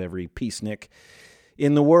dream of every peacenik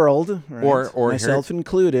in the world, right? Or myself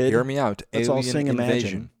included. Hear me out. Let's all sing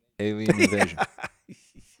invasion. Alien invasion.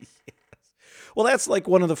 Well, that's like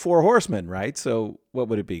one of the four horsemen, right? So what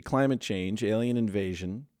would it be? Climate change, alien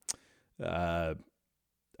invasion, I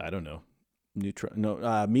don't know,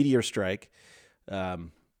 meteor strike,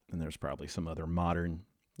 and there's probably some other modern,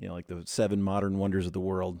 like the 7 modern wonders of the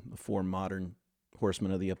world, the 4 modern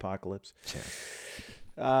horsemen of the apocalypse.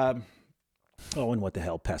 Yeah. And what the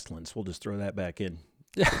hell, pestilence? We'll just throw that back in.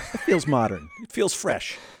 Yeah. It feels modern. It feels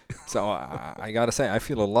fresh. So I got to say, I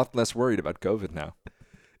feel a lot less worried about COVID now.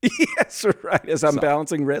 Yes, right. As I'm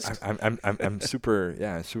balancing risks. I'm super,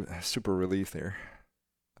 super relieved there.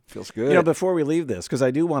 Feels good. Before we leave this, because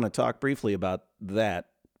I do want to talk briefly about that,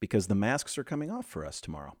 because the masks are coming off for us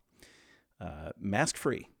tomorrow. Mask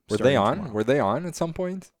free. Were they on? Tomorrow. Were they on at some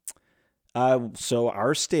point? So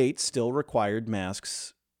our state still required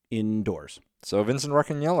masks indoors. So Vincent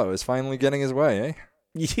Rockignello is finally getting his way, eh?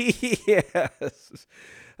 Yes.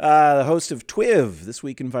 The host of TWIV, This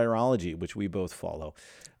Week in Virology, which we both follow.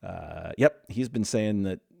 He's been saying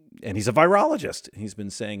that, and he's a virologist. He's been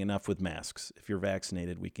saying enough with masks. If you're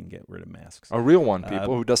vaccinated, we can get rid of masks. A real one,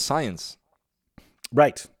 people who does science.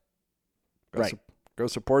 Right. Go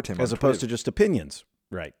support him. As opposed to just opinions.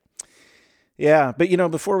 Right. Yeah, but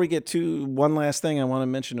before we get to one last thing I want to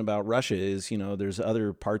mention about Russia is, there's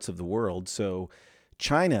other parts of the world. So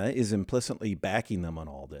China is implicitly backing them on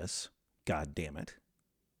all this. God damn it.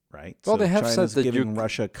 Right? Well, so they have China's said that giving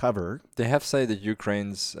Russia cover. They have said that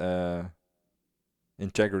Ukraine's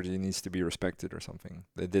integrity needs to be respected or something.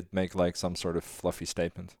 They did make some sort of fluffy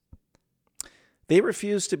statement. They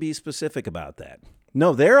refuse to be specific about that.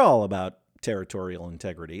 No, they're all about territorial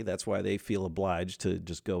integrity. That's why they feel obliged to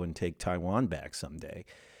just go and take Taiwan back someday.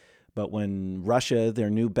 But when Russia, their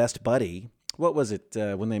new best buddy, what was it?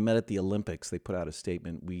 When they met at the Olympics, they put out a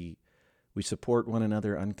statement, we support one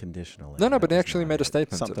another unconditionally. No, but they actually made a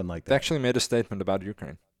statement. Something like that. They actually made a statement about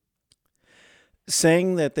Ukraine.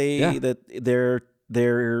 Saying that that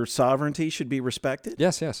their sovereignty should be respected?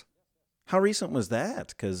 Yes. How recent was that?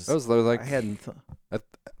 Because that was like I hadn't a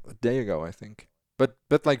day ago, I think. But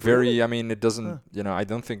very, I mean, it doesn't, I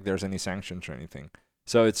don't think there's any sanctions or anything.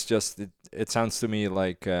 So it's just, it sounds to me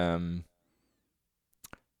like, well,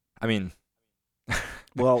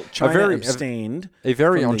 China abstained a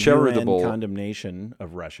very from uncharitable the UN condemnation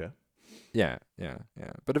of Russia. Yeah.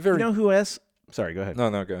 But a very... You know who else? Sorry, go ahead.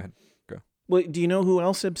 No, go ahead. Go. Well, do you know who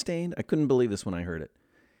else abstained? I couldn't believe this when I heard it.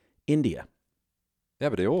 India. Yeah,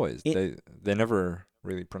 but they always, they never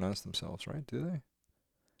really pronounce themselves, right? Do they?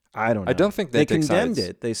 I don't know. I don't think they take condemned sides.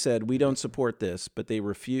 it. They said, we don't support this, but they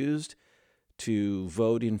refused to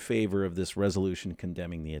vote in favor of this resolution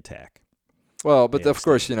condemning the attack. Well, but of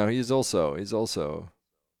course, he's also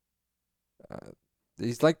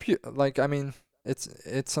he's like I mean,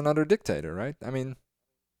 it's another dictator, right? I mean,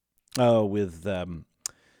 with oh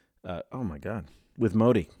my God, with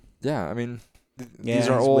Modi. Yeah, I mean, these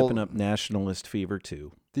are all whipping up nationalist fever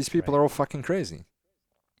too. These people are all fucking crazy.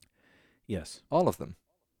 Yes, all of them.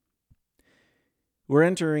 We're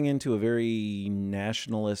entering into a very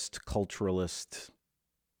nationalist, culturalist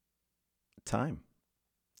time.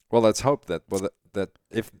 Well, let's hope that that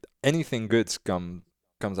if anything good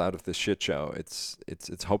comes out of this shit show, it's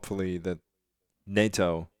hopefully that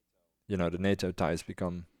NATO, the NATO ties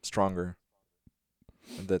become stronger,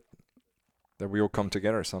 and that we all come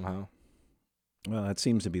together somehow. Well, that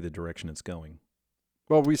seems to be the direction it's going.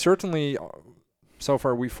 Well, we certainly, so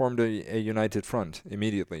far, we formed a united front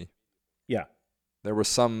immediately. Yeah. There was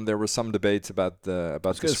some debates about the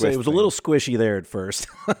SWIFT it was thing. a little squishy there at first.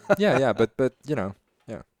 yeah, but yeah.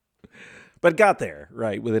 But got there,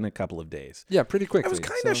 right, within a couple of days. Yeah, pretty quickly. I was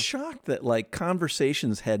kind of shocked that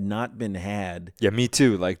conversations had not been had. Yeah, me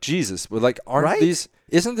too. Jesus, aren't these?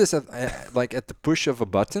 Isn't this at the push of a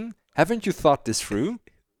button? Haven't you thought this through?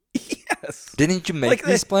 Yeah. Yes. Didn't you make Like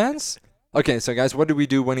these they- plans? Okay, so guys, what do we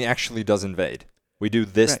do when he actually does invade? We do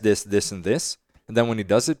this, Right. this, and this, and then when he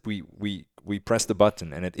does it, we press the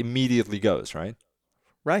button and it immediately goes, right?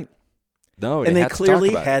 Right. No, And they had to talk clearly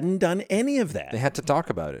about it. hadn't done any of that. They had to talk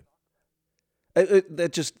about it.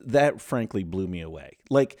 That frankly blew me away.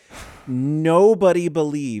 Like, nobody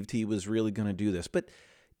believed he was really going to do this. But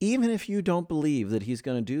even if you don't believe that he's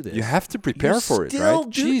going to do this, You have to prepare for it, still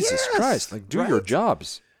right? do- Jesus yes, Christ, like do your right.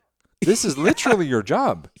 jobs. This is literally your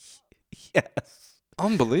job. yes,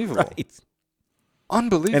 Unbelievable. right.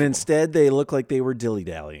 Unbelievable. And instead, they look like they were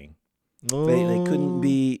dilly-dallying. They couldn't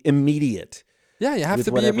be immediate. Yeah, you have with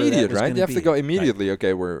to be whatever that immediate, was right? gonna You have to be. go Right. immediately.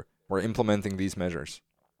 Okay, we're implementing these measures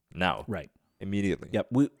now, Right. immediately. Yep.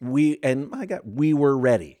 We were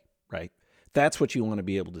ready. Right. That's what you want to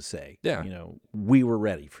be able to say. Yeah. We were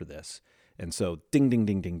ready for this. And so, ding, ding,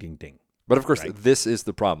 ding, ding, ding, ding. But of course, Right. this is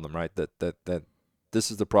the problem, right? That this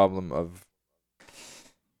is the problem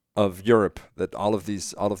of Europe. That all of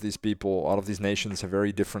these people, all of these nations have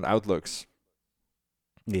very different outlooks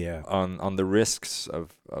Yeah. on the risks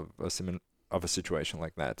of a situation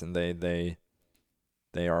like that, and they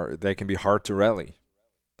can be hard to rally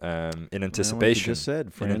in Like anticipation. you just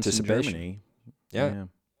said, France and anticipation. Germany. Yeah.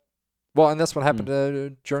 Well, and that's what Hmm.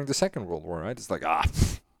 happened during the Second World War, right? It's like,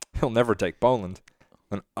 he'll never take Poland.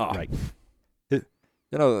 And, Right.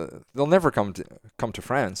 they'll never come to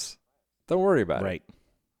France. Don't worry about it. Right.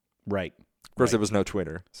 Right. Of course, Right. there was no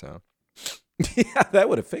Twitter, so Yeah, that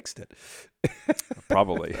would have fixed it.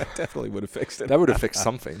 probably That definitely would have fixed it. that would have fixed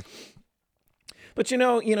something. But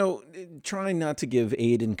trying not to give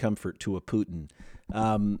aid and comfort to a Putin.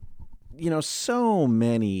 So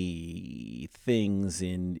many things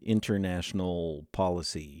in international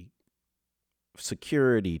policy,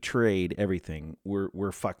 security, trade, everything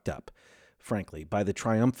were fucked up, frankly, by the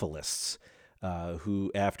triumphalists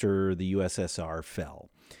who, after the USSR fell.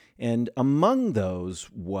 And among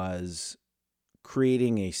those was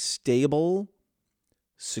creating a stable,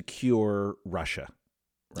 secure Russia.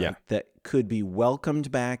 Right? Yeah. That could be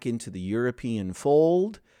welcomed back into the European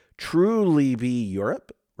fold, truly be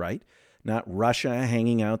Europe, right? Not Russia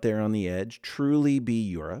hanging out there on the edge, truly be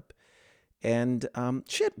Europe. And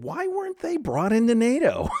why weren't they brought into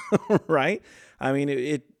NATO, right? I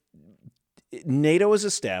mean, NATO was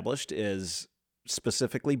established as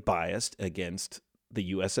specifically biased against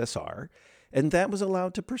the USSR, and that was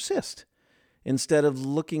allowed to persist instead of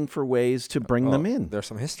looking for ways to bring them in. There's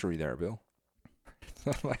some history there, Bill.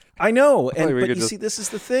 I know, we but could you just- see, this is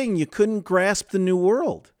the thing. You couldn't grasp the new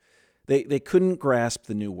world. They couldn't grasp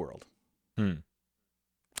the new world. Hmm.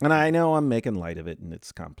 And I know I'm making light of it, and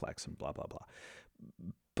it's complex and blah, blah, blah.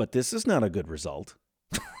 But this is not a good result.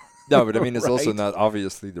 No, but I mean, it's also Right. not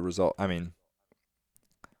obviously the result. I mean,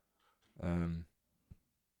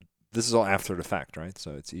 this is all after the fact, right?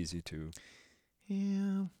 So it's easy to.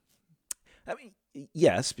 Yeah. I mean,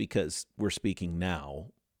 yes, because we're speaking now,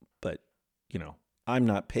 but, I'm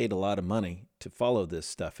not paid a lot of money to follow this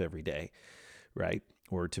stuff every day, right?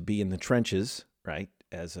 Or to be in the trenches, right?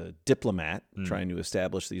 As a diplomat trying to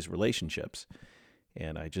establish these relationships.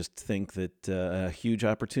 And I just think that a huge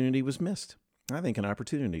opportunity was missed. I think an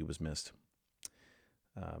opportunity was missed.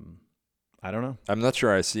 I don't know. I'm not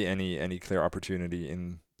sure I see any clear opportunity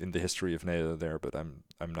in the history of NATO there, but I'm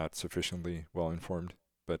not sufficiently well informed.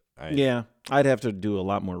 But Yeah, I'd have to do a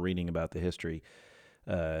lot more reading about the history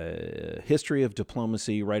of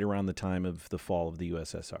diplomacy right around the time of the fall of the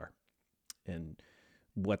USSR, and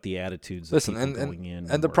what the attitudes of people going in.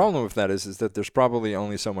 and the were. problem with that is that there's probably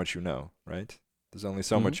only so much you know, right? There's only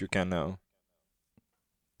so much you can know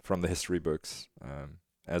from the history books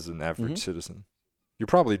as an average citizen. You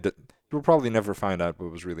will probably never find out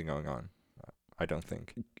what was really going on. I don't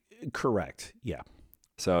think. Correct. Yeah.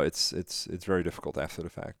 So it's very difficult after the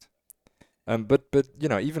fact. But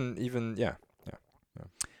even yeah.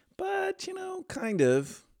 But, kind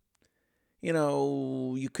of,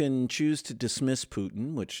 you can choose to dismiss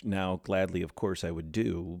Putin, which now gladly, of course, I would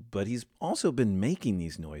do. But he's also been making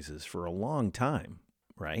these noises for a long time,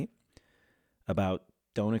 right? About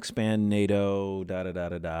don't expand NATO,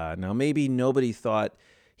 da-da-da-da-da. Now, maybe nobody thought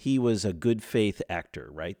he was a good faith actor,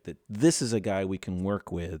 right? That this is a guy we can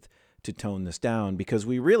work with to tone this down, because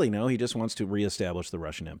we really know he just wants to reestablish the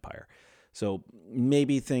Russian Empire. So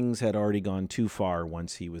maybe things had already gone too far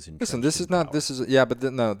once he was in. Listen, this is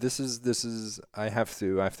I have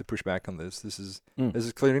to push back on this. This is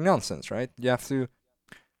clearly nonsense, right? You have to,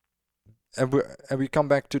 and we come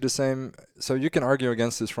back to the same. So you can argue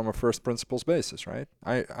against this from a first principles basis, right?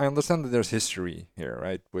 I understand that there's history here,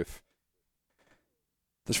 right, with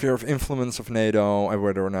the sphere of influence of NATO and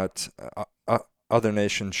whether or not other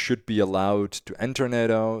nations should be allowed to enter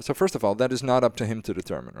NATO. So first of all, that is not up to him to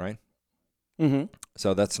determine, right? Mm-hmm.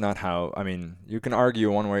 So that's not how. I mean, you can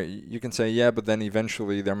argue one way. You can say, yeah, but then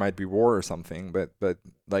eventually there might be war or something. But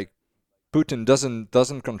like Putin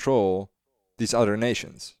doesn't control these other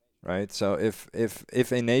nations, right? So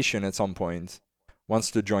if a nation at some point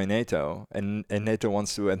wants to join NATO and NATO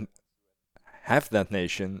wants to have that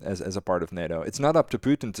nation as a part of NATO, it's not up to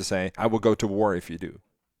Putin to say, I will go to war if you do,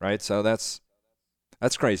 right? So that's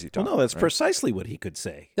crazy talk. Well, no, that's right? precisely what he could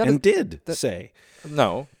say Yeah, and did that- say.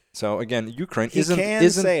 No. So again, Ukraine He isn't can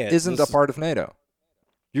say it. isn't a This- part of NATO.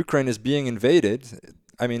 Ukraine is being invaded.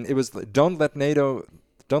 I mean, it was don't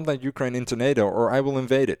let Ukraine into NATO, or I will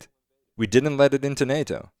invade it. We didn't let it into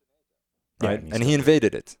NATO, Yeah, right? and he and still he did.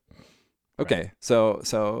 invaded it. Okay, so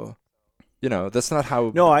that's not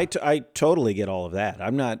how. No, I totally get all of that.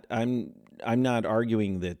 I'm not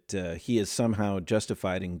arguing that he is somehow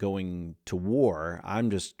justified in going to war. I'm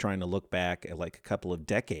just trying to look back at like a couple of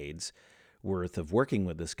decades worth of working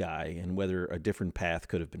with this guy and whether a different path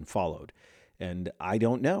could have been followed. And I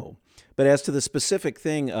don't know. But as to the specific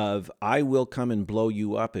thing of I will come and blow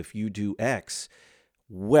you up if you do X,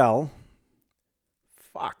 well,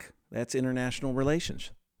 fuck, that's international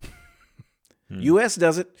relations. U.S.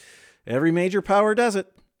 does it. Every major power does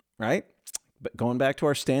it, right? But going back to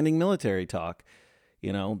our standing military talk,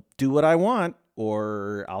 do what I want,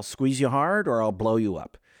 or I'll squeeze you hard, or I'll blow you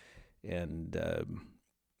up. And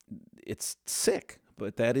it's sick,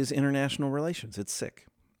 but that is international relations. It's sick.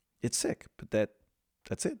 It's sick, but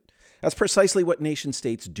that's it. That's precisely what nation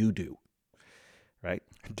states do, right?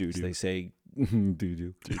 do They say,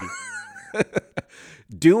 do.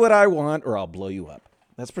 Do what I want, or I'll blow you up.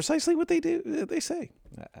 That's precisely what they do. They say.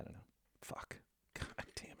 I don't know. Fuck. God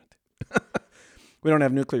damn it. We don't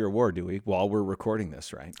have nuclear war, do we? While we're recording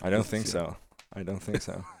this, right? I don't think so. I don't think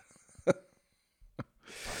so.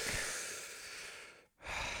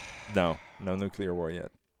 No nuclear war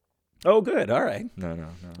yet. Oh, good. All right. No.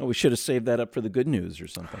 Oh, we should have saved that up for the good news or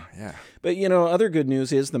something. Yeah. But other good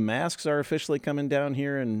news is the masks are officially coming down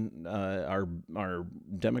here in our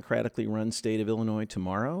democratically run state of Illinois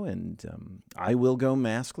tomorrow, and I will go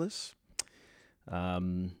maskless.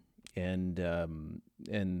 And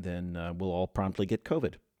then we'll all promptly get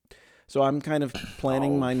COVID. So I'm kind of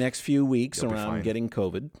planning my next few weeks You'll be around fine. getting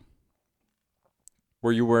COVID.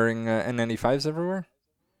 Were you wearing N95s everywhere?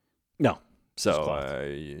 No, So cloth.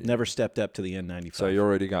 Never stepped up to the N95. so you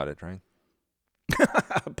already got it, right?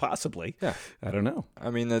 Possibly. Yeah. I don't know. I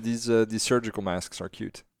mean, these surgical masks are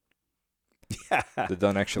cute. Yeah. They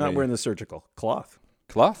don't actually Not wearing the surgical cloth.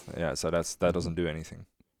 cloth. Yeah, so that doesn't do anything.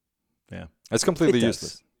 Yeah. It's completely It does.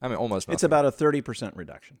 useless. I mean, almost nothing. It's about a 30%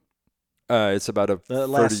 reduction. It's about a The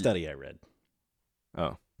 30 last study I read.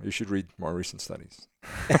 Oh, you should read more recent studies.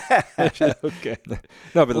 Okay.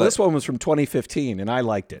 No, but Well, this one was from 2015, and I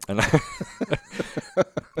liked it.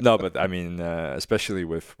 no, but I mean, especially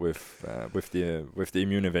with the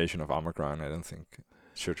immune evasion of Omicron, I don't think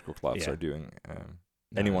surgical gloves Yeah. are doing No,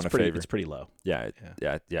 anyone it's a pretty, favor. It's pretty low. Yeah,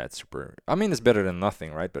 Yeah. it's super. I mean, it's better than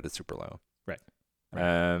nothing, right? But it's super low. Right.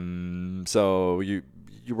 So you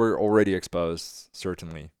were already exposed,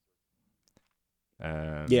 certainly.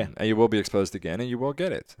 Yeah. And you will be exposed again, and you will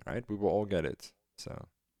get it, right? We will all get it. So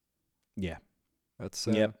Yeah. that's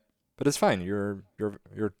Yep. But it's fine. You're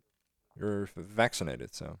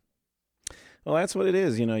vaccinated, so Well, that's what it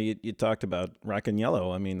is. You talked about rock and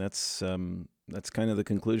yellow. I mean, that's kind of the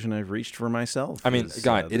conclusion I've reached for myself. I mean,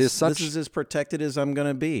 God, it is such- This is as protected as I'm going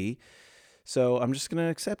to be, so I'm just going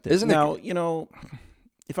to accept it. Isn't it- Now,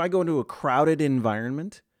 if I go into a crowded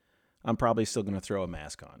environment, I'm probably still going to throw a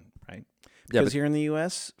mask on, right? Yeah, Because but- here in the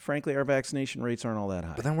U.S., frankly, our vaccination rates aren't all that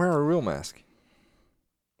high. But then wear a real mask,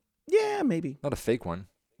 Yeah, maybe. not a fake one.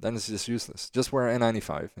 Then it's just useless. Just wear an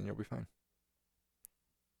N95 and you'll be fine.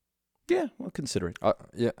 Yeah, well, consider it.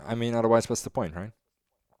 Yeah, I mean, otherwise, what's the point, right?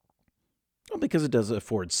 Well, because it does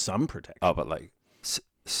afford some protection. Oh, but like,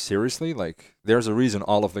 seriously? Like, there's a reason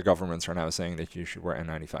all of the governments are now saying that you should wear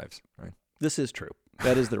N95s, right? This is true.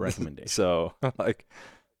 That is the recommendation. So, like,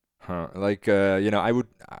 I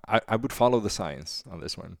would follow the science on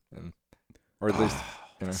this one, or at least,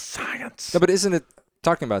 Science. No, but isn't it,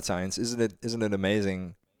 talking about science, isn't it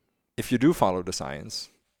amazing if you do follow the science,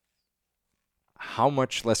 how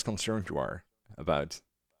much less concerned you are about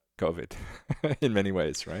COVID in many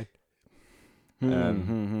ways, right?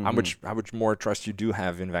 How much more trust you do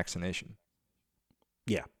have in vaccination.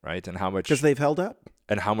 Yeah. Right? And how much Because they've held up.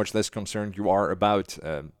 and how much less concerned you are about,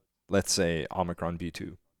 let's say, Omicron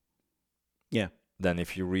B2. Yeah. Than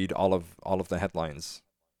if you read all of the headlines.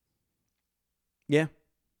 Yeah.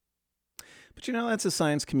 But that's a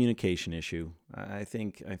science communication issue. I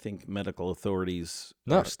think medical authorities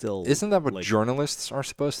No, are still isn't that what like, journalists are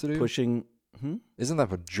supposed to do? pushing Isn't that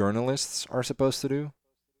what journalists are supposed to do?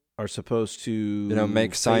 are supposed to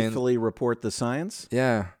make science- faithfully report the science.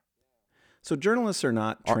 Yeah. So journalists are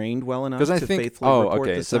not trained well enough Because I to think, faithfully report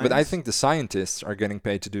the So, science. but I think the scientists are getting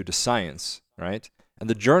paid to do the science, right? And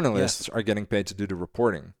the journalists are getting paid to do the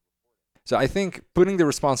reporting. So I think putting the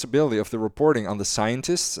responsibility of the reporting on the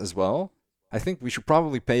scientists as well, I think we should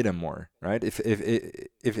probably pay them more, right?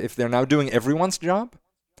 If they're now doing everyone's job,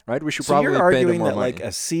 right? We should So probably you're pay them arguing more that money. like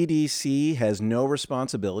a CDC has no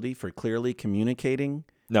responsibility for clearly communicating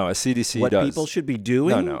No, a CDC what does. people should be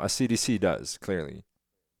doing? No, a CDC does, clearly.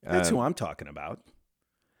 That's who I'm talking about.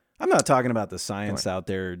 I'm not talking about the science out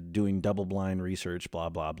there doing double-blind research, blah,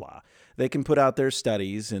 blah, blah. They can put out their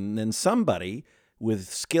studies, and then somebody with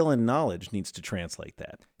skill and knowledge needs to translate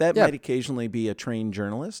that. That might occasionally be a trained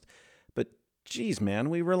journalist, but geez, man,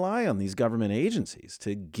 we rely on these government agencies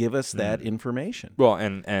to give us that information. Well,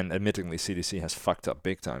 and admittingly, CDC has fucked up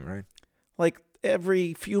big time, right? Like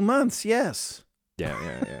every few months, yes.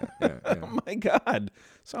 Yeah. Oh my God,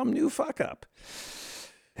 some new fuck up.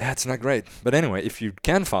 Yeah, it's not great. But anyway, if you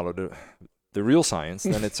can follow the real science,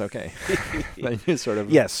 then it's okay. Then you sort of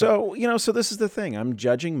So so this is the thing. I'm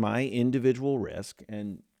judging my individual risk,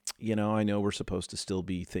 and I know we're supposed to still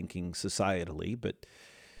be thinking societally, but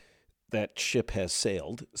that ship has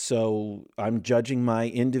sailed. So I'm judging my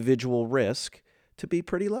individual risk to be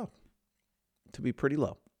pretty low.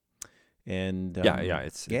 And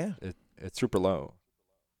it's super low.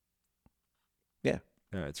 Yeah,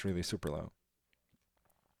 it's really super low.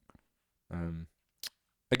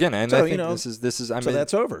 Again, and so, I think this is. I so mean,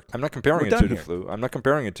 that's over. I'm not comparing We're it to done the here. flu. I'm not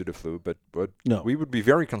comparing it to the flu, but No. we would be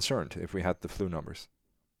very concerned if we had the flu numbers.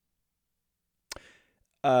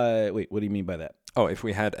 Wait, what do you mean by that? Oh, if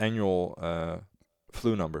we had annual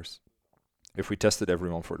flu numbers, if we tested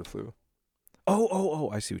everyone for the flu, Oh,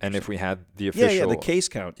 I see what and you're if we had the official, yeah, the case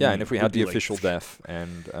count. and if we would had be the like- official death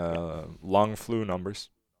and lung flu numbers,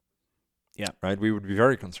 Yeah. right, we would be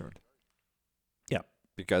very concerned. Yeah.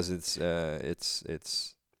 Because it's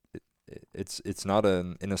not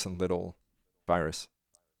an innocent little virus.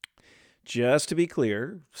 Just to be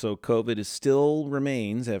clear, so COVID still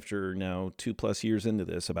remains, after now 2+ years into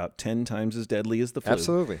this, about 10 times as deadly as the flu.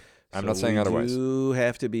 Absolutely. I'm not saying otherwise. We do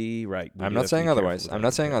have to be right. I'm not saying otherwise. I'm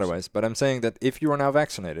not saying otherwise. But I'm saying that if you are now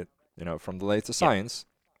vaccinated, from the latest science,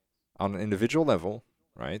 on an individual level,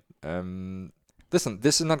 right? Listen,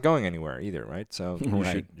 this is not going anywhere either, right? So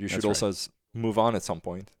you should also move on at some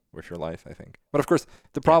point with your life, I think. But of course,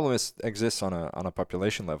 the problem exists on a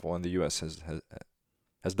population level, and the U.S.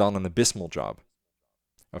 has done an abysmal job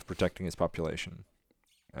of protecting its population.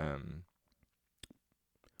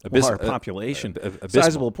 Our population,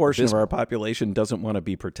 sizable portion of our population doesn't want to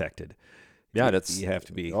be protected. Yeah, you have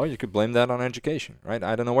to be. Oh, you could blame that on education, right?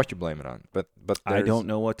 I don't know what you blame it on, but I don't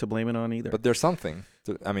know what to blame it on either. But there's something.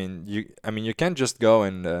 You can't just go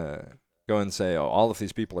and say, oh, all of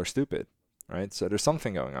these people are stupid, right? So there's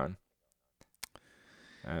something going on.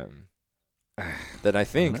 That I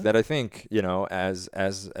think, as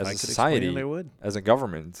a society, as a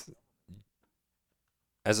government,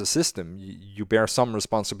 as a system, you bear some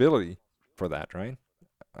responsibility for that, right?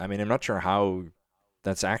 I mean, I'm not sure how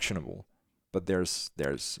that's actionable, but there's.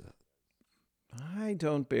 I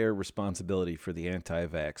don't bear responsibility for the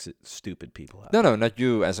anti-vax stupid people out No, not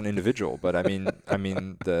you as an individual, but I mean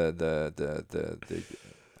the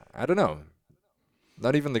I don't know.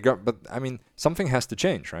 Not even the government, but I mean, something has to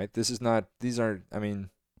change, right? But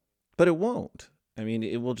it won't. I mean,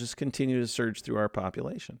 it will just continue to surge through our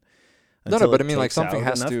population. No, but I mean, like something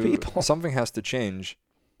has people. has to change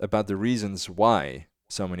about the reasons why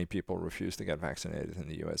so many people refuse to get vaccinated in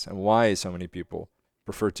the U.S. and why so many people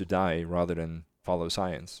prefer to die rather than follow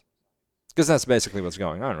science. Because that's basically what's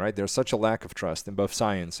going on, right? There's such a lack of trust in both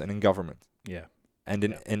science and in government. Yeah. And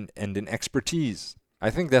in expertise. I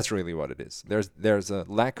think that's really what it is. There's a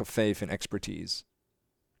lack of faith in expertise.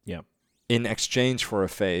 Yeah. In exchange for a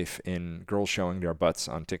faith in girls showing their butts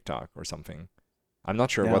on TikTok or something. I'm not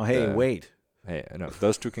sure what. Wait. Hey, no,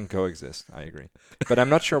 those two can coexist. I agree, but I'm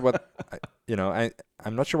not sure what.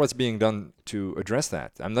 I'm not sure what's being done to address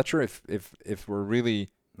that. I'm not sure if we're really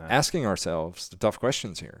asking ourselves the tough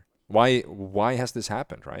questions here. Why has this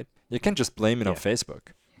happened? Right? You can't just blame it on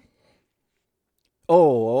Facebook.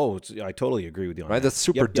 I totally agree with you on right? that. That's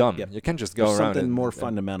super dumb. Yep. You can't just go There's around. Something more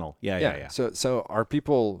fundamental. Yeah. So are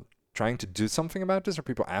people trying to do something about this? Are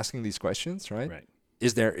people asking these questions? Right.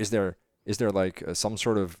 Is there like some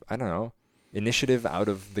sort of, I don't know, initiative out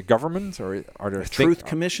of the government, or are there truth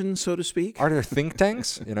commission, so to speak? Are there think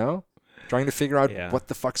tanks? trying to figure out Yeah. what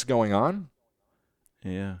the fuck's going on.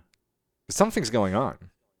 Yeah. Something's going on,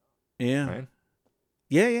 Yeah. right?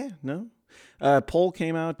 Yeah. No. A poll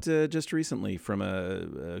came out just recently from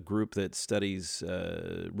a group that studies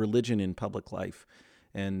religion in public life.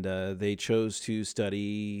 And they chose to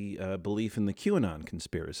study belief in the QAnon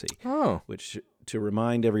conspiracy. Oh, Which, to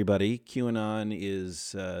remind everybody, QAnon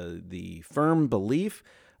is the firm belief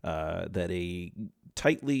that a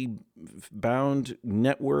tightly bound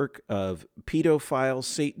network of pedophile,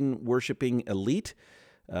 Satan-worshipping elite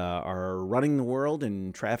are running the world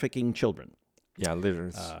and trafficking children. yeah,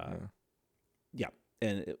 lizards. Yeah,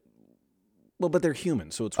 and but they're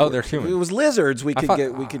human, so it's Oh, worse. they're human. If it was lizards, we I could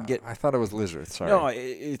thought- get. I thought it was lizards. Sorry. No,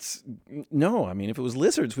 no. I mean, if it was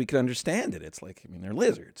lizards, we could understand it. It's like, I mean, they're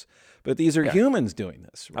lizards, but these are Yeah. humans doing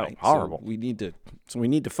this, Oh, right? horrible. So we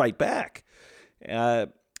need to fight back,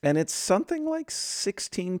 and it's something like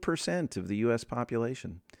 16% of the U.S.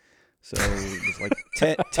 population. So it's like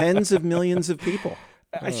tens of millions of people.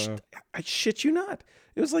 I shit you not.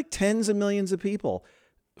 It was like tens of millions of people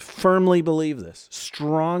firmly believe this,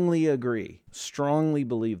 strongly agree, strongly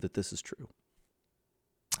believe that this is true.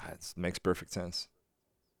 It makes perfect sense.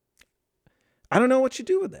 I don't know what you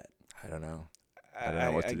do with that. I don't know. I don't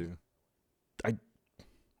know what to do.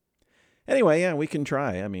 Anyway, yeah, we can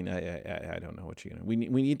try. I mean, I don't know what you're gonna. We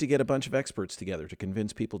need to get a bunch of experts together to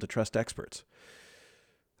convince people to trust experts.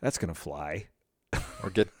 That's gonna fly. Or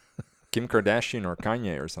get Kim Kardashian or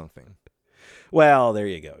Kanye or something. Well, there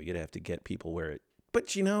you go. You'd have to get people where it.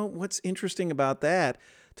 But you know what's interesting about that?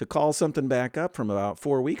 To call something back up from about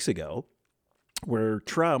 4 weeks ago, where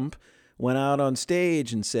Trump went out on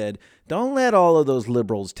stage and said, "Don't let all of those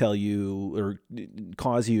liberals tell you or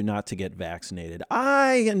cause you not to get vaccinated.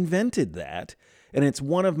 I invented that, and it's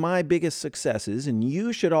one of my biggest successes, and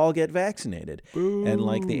you should all get vaccinated." Boo. And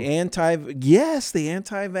like the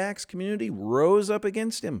anti-vax community rose up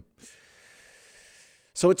against him.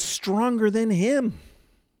 So it's stronger than him.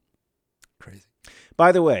 Crazy.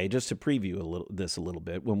 By the way, just to preview a little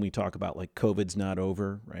bit, when we talk about like COVID's not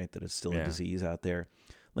over, right, that it's still a Yeah. disease out there,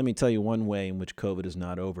 let me tell you one way in which COVID is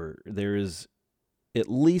not over. There is at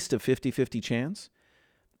least a 50-50 chance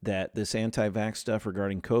that this anti-vax stuff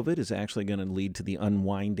regarding COVID is actually going to lead to the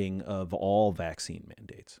unwinding of all vaccine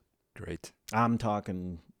mandates. Great. I'm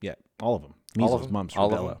talking, all of them. All of Measles, them? mumps,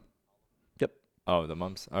 All of rubella. them? Yep. Oh, the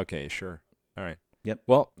mumps. Okay, sure. All right. Yep.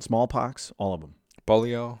 Well, Smallpox, all of them.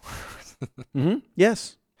 polio. Mm-hmm.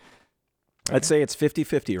 Yes. Okay. I'd say it's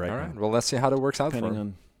 50-50 right All now. right. Well, let's see how that works out for Depending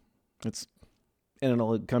him. on and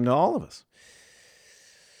it'll come to all of us.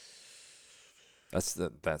 That's.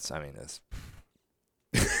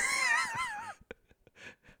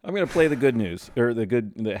 I'm going to play the good news or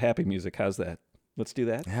the happy music. How's that? Let's do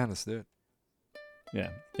that. Yeah, let's do it. Yeah.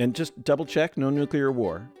 And just double check no nuclear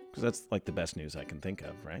war, because that's like the best news I can think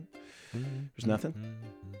of, right? There's nothing?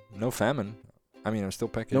 No famine. I mean, I'm still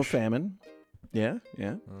peckish. No famine. Yeah.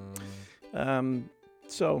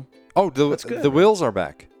 So Oh, That's good. the whales are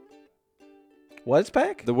back. what's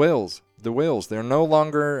back? The whales. They're no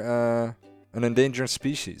longer an endangered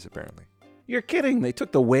species, apparently. You're kidding. They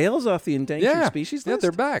took the whales off the endangered species Yeah, list?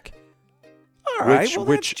 they're back. All right. which- Well,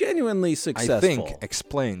 which that's genuinely successful. I think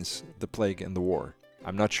explains the plague and the war.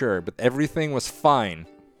 I'm not sure, but everything was fine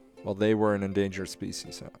while they were an endangered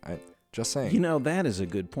species. So just saying. You know, that is a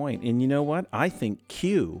good point. And you know what? I think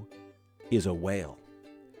Q is a whale.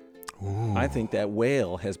 Ooh. I think that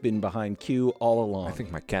whale has been behind Q all along. I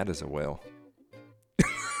think my cat is a whale.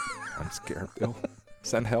 I'm scared, Bill.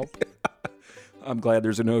 Send help. I'm glad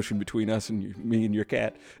there's an ocean between us and me and your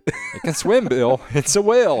cat. It can swim, Bill. It's a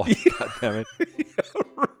whale. God damn it.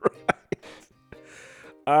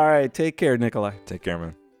 All right. Take care, Nikolai. Take care,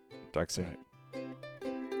 man. Talk soon. All right.